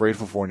most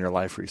grateful for in your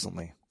life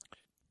recently?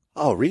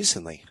 Oh,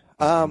 recently.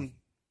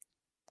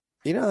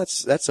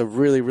 That's a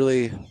really,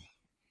 really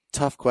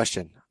tough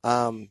question.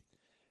 I'd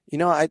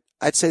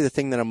say the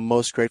thing that I'm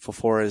most grateful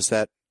for is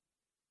that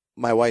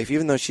my wife,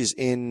 even though she's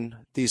in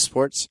these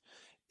sports,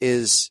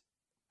 has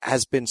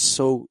been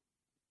so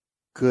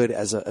good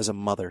as a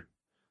mother.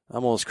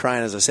 I'm almost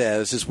crying as I say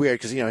it. It's just weird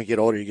because, you get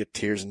older, you get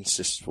tears, and it's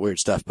just weird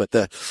stuff.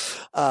 But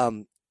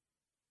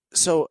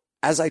so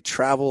as I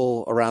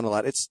travel around a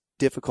lot, it's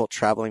difficult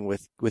traveling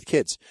with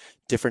kids.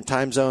 Different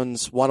time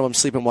zones. One of them's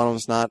sleeping, one of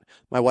them's not.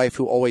 My wife,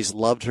 who always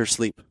loved her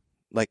sleep,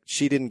 like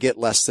she didn't get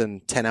less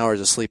than 10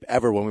 hours of sleep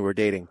ever when we were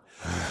dating.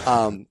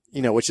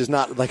 Which is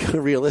not like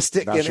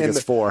realistic. Now she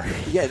gets 4.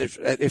 Yeah,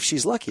 if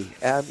she's lucky.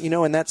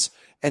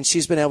 And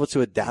she's been able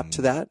to adapt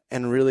to that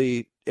and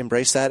really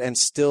embrace that. And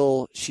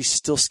she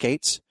still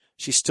skates.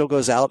 She still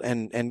goes out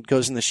and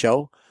goes in the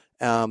show.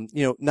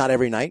 Not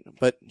every night,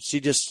 but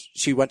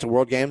she went to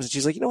World Games and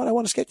she's like, you know what? I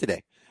want to skate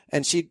today.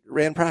 And she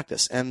ran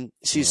practice, and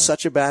she's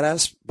such a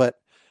badass, but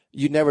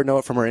you never know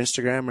it from her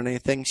Instagram or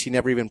anything. She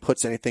never even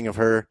puts anything of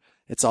her.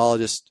 It's all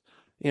just,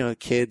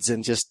 kids,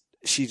 and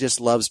she just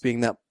loves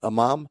being a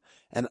mom.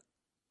 And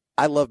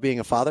I love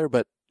being a father,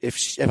 but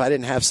if I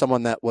didn't have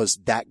someone that was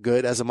that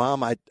good as a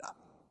mom, I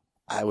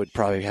would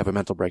probably have a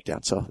mental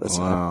breakdown. So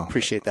I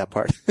appreciate that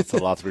part. It's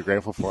a lot to be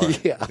grateful for.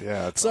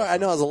 Yeah. Sorry, awesome. I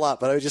know it's a lot,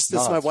 but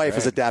my wife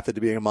has adapted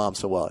to being a mom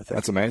so well, I think.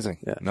 That's amazing.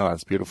 Yeah. No,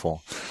 that's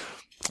beautiful.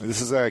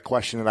 This is a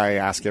question that I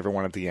ask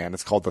everyone at the end.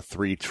 It's called the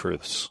 3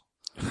 truths.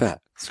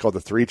 It's called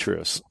the 3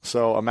 truths.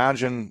 So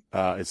imagine,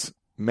 it's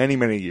many,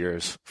 many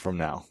years from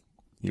now.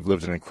 You've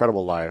lived an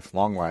incredible life,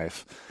 long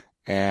life,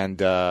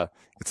 and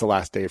it's the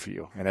last day for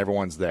you, and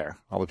everyone's there.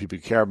 All the people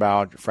you care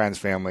about, your friends,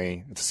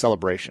 family. It's a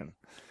celebration.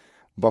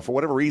 But for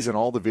whatever reason,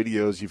 all the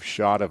videos you've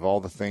shot of all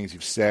the things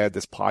you've said,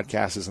 this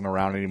podcast isn't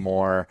around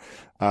anymore.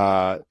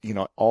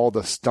 All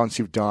the stunts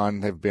you've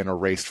done have been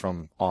erased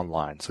from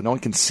online. So no one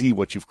can see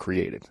what you've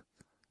created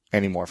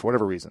anymore for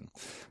whatever reason.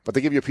 But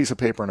they give you a piece of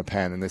paper and a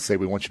pen, and they say,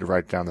 we want you to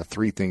write down the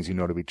 3 things you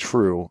know to be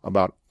true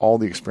about all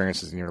the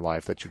experiences in your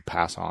life that you'd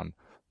pass on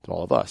to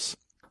all of us.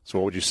 So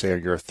what would you say are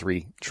your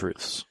 3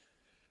 truths?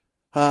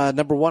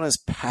 Number 1 is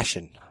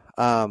passion.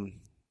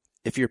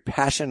 If you're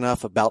passionate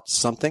enough about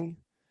something,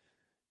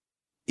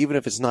 even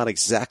if it's not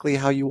exactly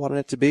how you wanted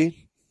it to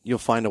be, you'll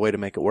find a way to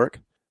make it work.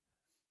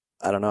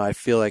 I don't know. I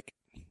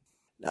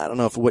don't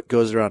know if what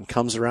goes around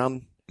comes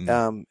around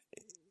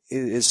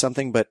is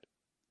something, but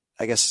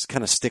I guess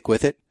kind of stick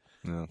with it.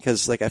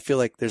 Because I feel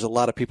like there's a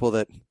lot of people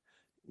that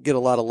get a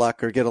lot of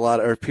luck or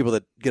people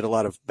that get a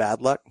lot of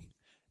bad luck.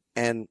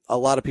 And a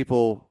lot of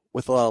people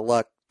with a lot of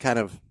luck kind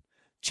of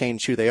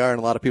change who they are. And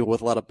a lot of people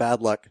with a lot of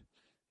bad luck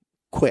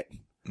quit.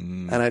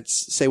 And I'd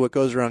say what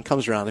goes around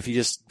comes around. If you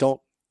just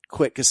don't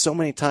quit, because so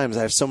many times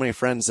I have so many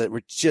friends that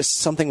were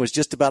something was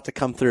just about to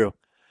come through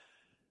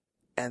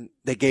and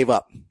they gave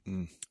up,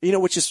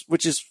 which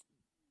is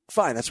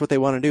fine. That's what they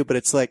want to do. But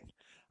it's like,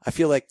 I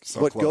feel like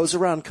what goes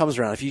around comes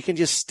around. If you can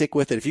just stick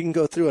with it, if you can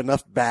go through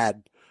enough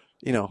bad,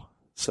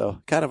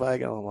 so kind of, I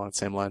go along the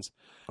same lines.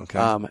 Okay.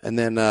 And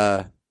then,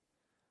 I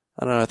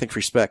don't know, I think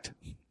respect.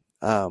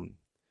 I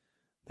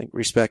think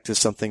respect is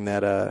something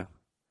that,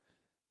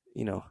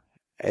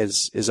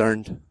 is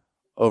earned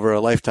over a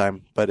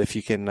lifetime. But if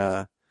you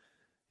can,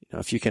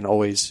 if you can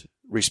always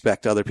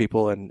respect other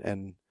people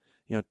and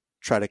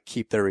try to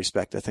keep their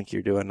respect, I think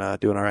you're doing all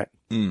right.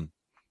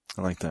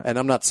 I like that. And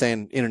I'm not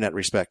saying internet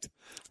respect.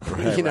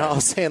 Right, I'm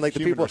saying like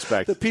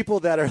the people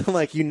that are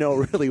like,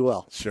 really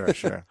well.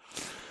 Sure.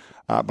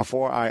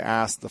 Before I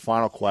ask the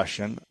final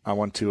question, I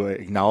want to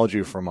acknowledge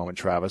you for a moment,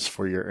 Travis,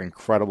 for your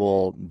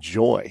incredible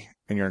joy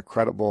and your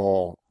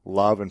incredible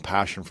love and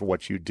passion for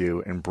what you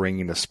do and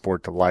bringing the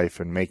sport to life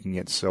and making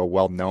it so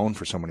well known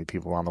for so many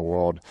people around the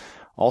world.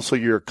 Also,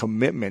 your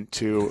commitment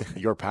to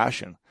your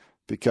passion,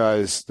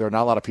 because there are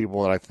not a lot of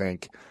people that I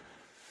think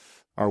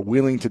are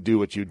willing to do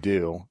what you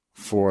do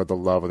for the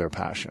love of their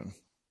passion.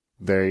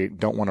 They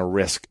don't want to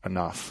risk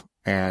enough.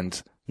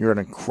 And you're an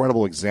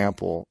incredible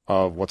example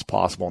of what's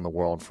possible in the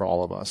world for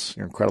all of us.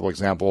 You're an incredible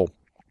example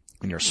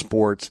in your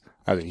sport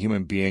as a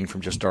human being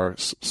from just our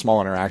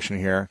small interaction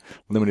here,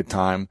 limited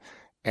time.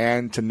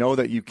 And to know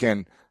that you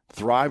can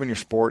thrive in your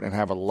sport and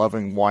have a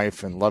loving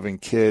wife and loving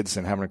kids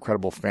and have an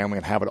incredible family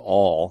and have it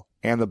all,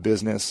 and the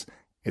business,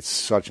 it's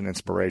such an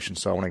inspiration.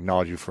 So I want to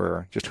acknowledge you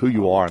for just who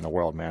you are in the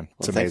world, man.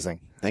 It's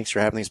amazing. Thanks for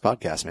having these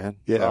podcasts, man.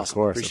 Yeah,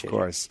 awesome. Of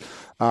course.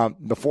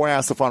 Before I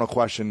ask the final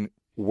question,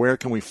 where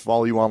can we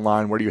follow you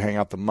online? Where do you hang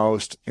out the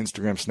most?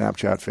 Instagram,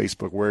 Snapchat,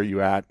 Facebook, where are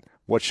you at?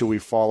 What should we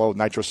follow?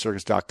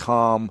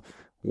 NitroCircus.com.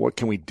 What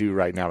can we do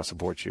right now to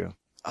support you?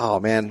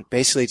 Oh man,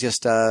 basically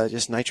just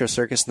Nitro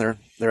Circus and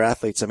their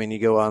athletes. I mean, you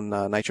go on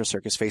Nitro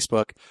Circus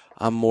Facebook.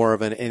 I'm more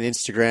of an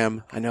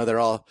Instagram. I know they're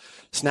all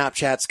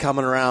Snapchats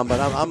coming around, but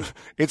I'm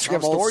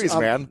Instagram stories,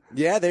 man.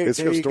 Yeah,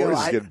 Instagram stories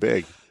is getting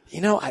big.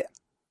 You know,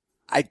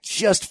 I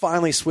just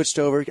finally switched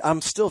over.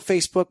 I'm still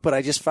Facebook, but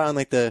I just found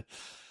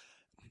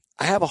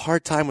I have a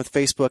hard time with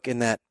Facebook in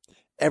that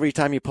every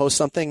time you post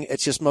something,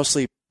 it's just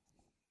mostly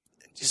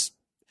just.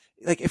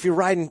 Like if you're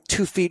riding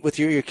 2 feet with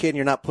your kid and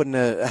you're not putting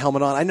a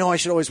helmet on, I know I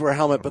should always wear a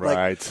helmet, but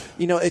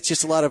it's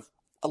just a lot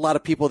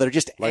of people that are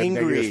just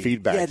angry. Negative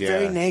feedback. Yeah,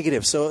 very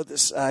negative. So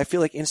I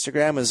feel like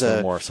Instagram is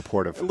a more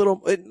supportive, a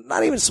little,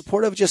 not even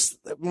supportive, just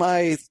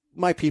my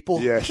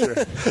people. Yeah, sure.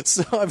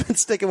 So I've been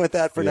sticking with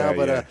that for now,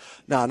 but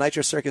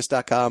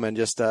NitroCircus.com and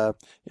just,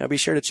 be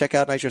sure to check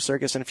out Nitro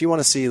Circus. And if you want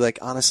to see,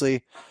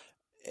 honestly,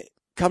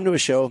 come to a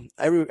show.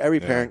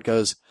 Every parent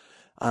goes,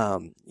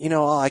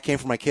 I came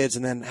for my kids,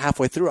 and then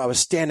halfway through I was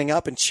standing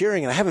up and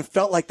cheering, and I haven't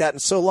felt like that in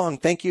so long.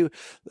 Thank you.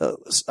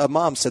 A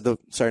mom said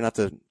sorry not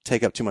to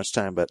take up too much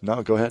time, but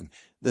no, go ahead.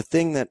 The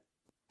thing that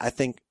I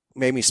think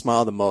made me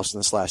smile the most in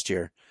this last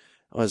year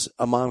was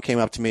a mom came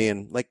up to me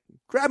and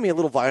grabbed me a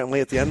little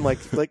violently at the end,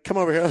 like come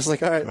over here. I was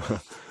like, all right.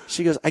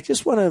 She goes, I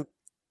just want to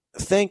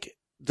thank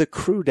the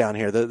crew down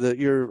here,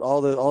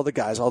 all the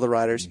guys, all the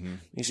riders. Mm-hmm.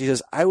 And she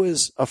says, I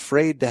was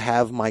afraid to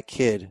have my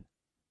kid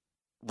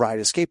ride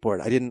a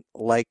skateboard. I didn't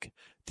like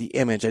the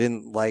image. I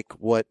didn't like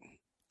what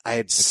I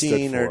had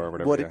seen or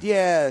whatever.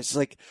 It's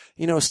like,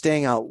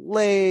 staying out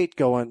late,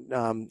 going,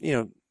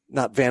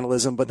 not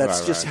vandalism, but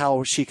that's just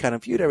how she kind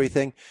of viewed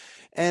everything.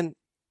 And,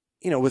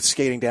 with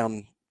skating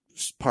down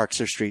parks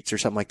or streets or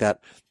something like that.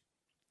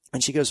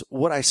 And she goes,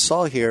 what I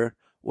saw here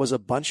was a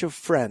bunch of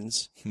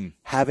friends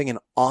having an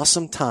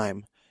awesome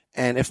time.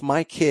 And if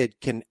my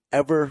kid can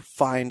ever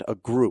find a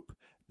group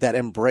that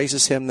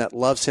embraces him, that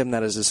loves him,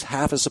 that is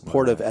half as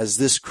supportive as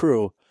this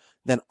crew,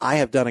 then I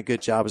have done a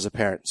good job as a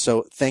parent.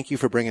 So thank you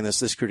for bringing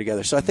this crew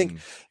together. So I think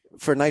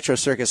for Nitro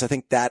Circus, I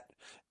think that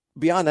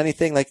beyond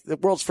anything, like the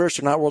world's first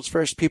or not world's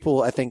first,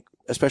 people, I think,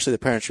 especially the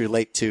parents,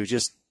 relate to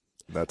just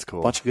that's cool.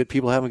 A bunch of good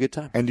people having a good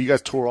time. And do you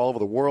guys tour all over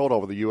the world,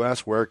 over the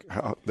U.S.?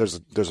 There's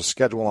a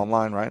schedule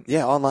online, right?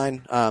 Yeah,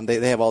 online.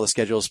 They have all the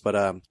schedules,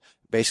 but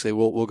basically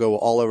we'll go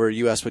all over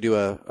U.S. We'll do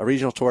a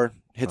regional tour.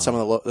 Hit some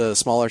of the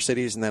smaller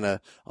cities, and then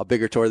a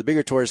bigger tour. The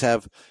bigger tours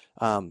have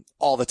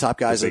all the top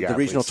guys. The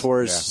regional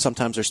tours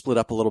sometimes are split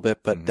up a little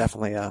bit, but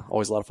definitely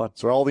always a lot of fun.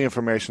 So all the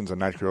information's on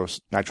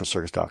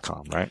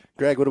NitroCircus.com, right?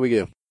 Greg, what do we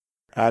do?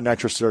 At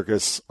Nitro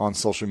Circus on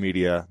social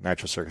media,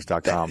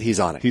 NitroCircus.com. He's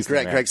on it.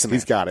 Greg's the man.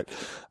 He's got it.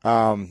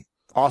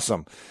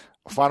 Awesome.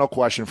 Final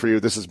question for you.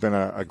 This has been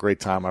a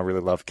great time. I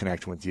really love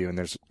connecting with you. And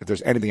if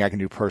there's anything I can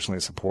do personally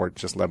to support,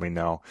 just let me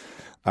know.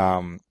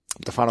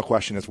 The final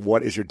question is,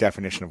 what is your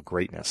definition of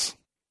greatness?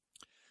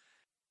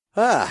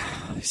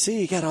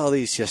 See, you got all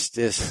these just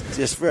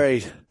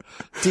very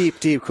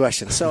deep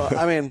questions. So,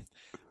 I mean,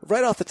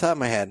 right off the top of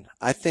my head,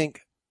 I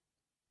think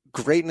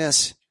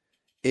greatness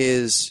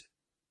is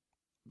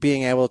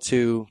being able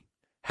to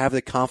have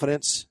the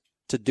confidence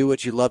to do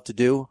what you love to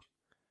do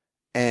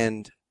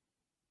and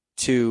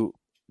to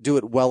do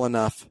it well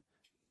enough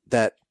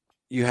that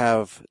you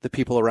have the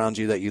people around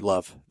you that you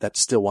love that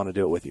still want to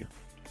do it with you.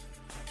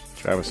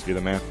 Travis, you're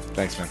the man.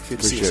 Thanks, man. Good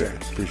to see you, sir.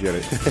 Appreciate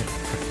it.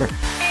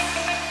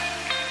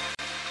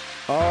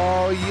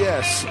 Oh,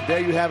 yes.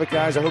 There you have it,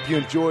 guys. I hope you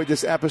enjoyed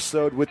this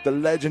episode with the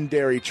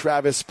legendary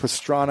Travis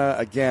Pastrana.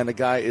 Again, the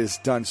guy has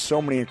done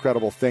so many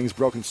incredible things,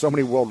 broken so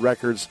many world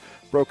records,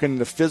 broken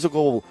the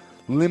physical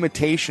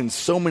limitations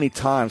so many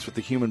times with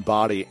the human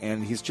body,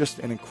 and he's just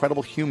an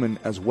incredible human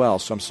as well.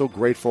 So I'm so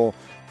grateful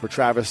for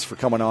Travis for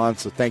coming on.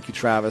 So thank you,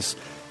 Travis,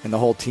 and the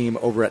whole team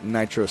over at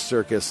Nitro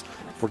Circus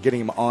for getting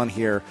him on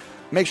here.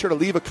 Make sure to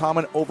leave a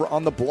comment over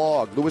on the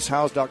blog,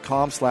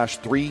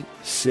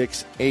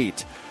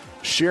 lewishowes.com/368.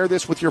 Share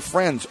this with your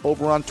friends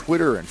over on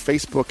Twitter and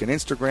Facebook and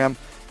Instagram.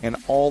 and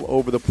all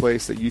over the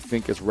place that you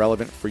think is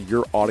relevant for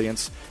your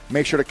audience.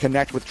 Make sure to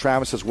connect with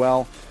Travis as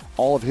well.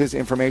 All of his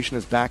information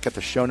is back at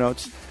the show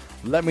notes.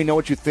 Let me know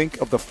what you think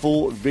of the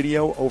full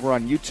video over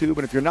on YouTube.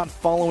 And if you're not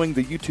following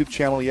the YouTube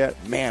channel yet,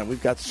 man,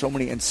 we've got so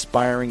many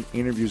inspiring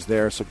interviews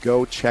there. So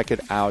go check it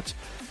out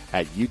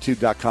at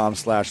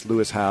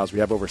youtube.com/Lewis Howes. We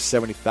have over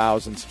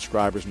 70,000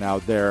 subscribers now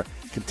there.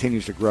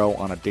 Continues to grow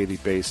on a daily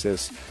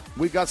basis.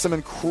 We've got some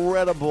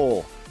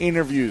incredible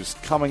interviews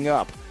coming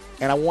up.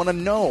 And I want to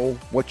know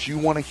what you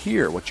want to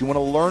hear, what you want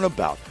to learn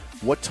about,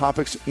 what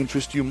topics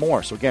interest you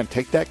more. So again,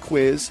 take that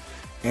quiz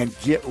and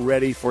get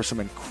ready for some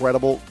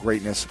incredible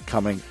greatness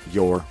coming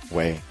your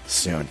way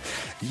soon.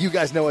 You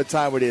guys know what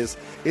time it is.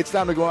 It's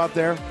time to go out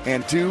there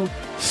and do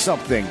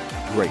something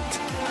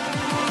great.